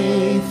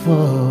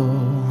faithful,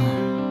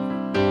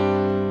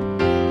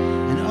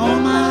 and all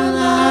my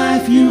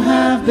life you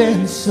have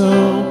been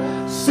so,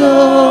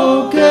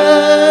 so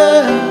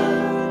good.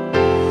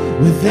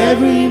 With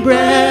every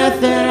breath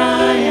that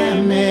I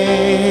am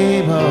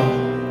able,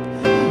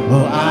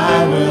 oh,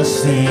 I will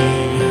sing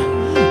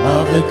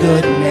of the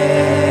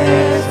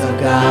goodness of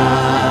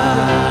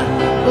God.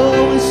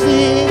 Oh, we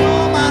sing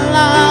all my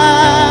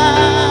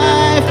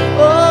life,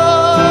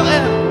 oh,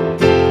 yeah.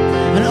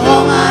 And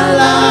all my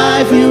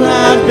life you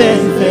have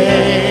been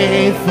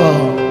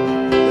faithful.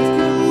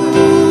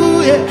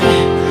 Ooh, yeah.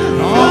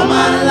 All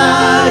my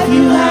life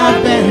you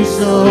have been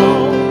so,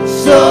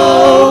 so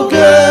good.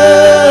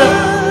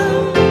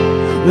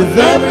 With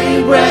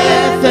every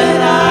breath that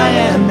I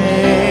am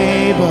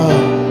able,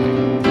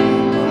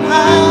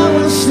 I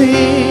will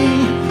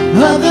sing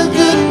of the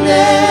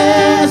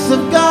goodness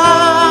of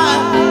God.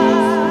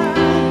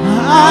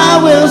 I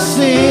will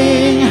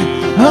sing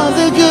of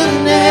the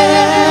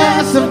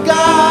goodness of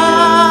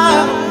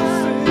God.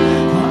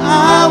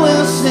 I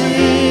will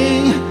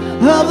sing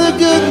of the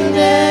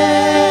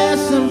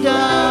goodness of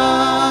God.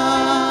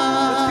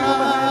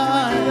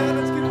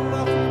 Let's give him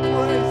enough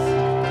praise.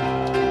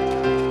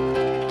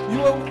 You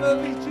are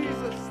worthy,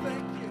 Jesus. Thank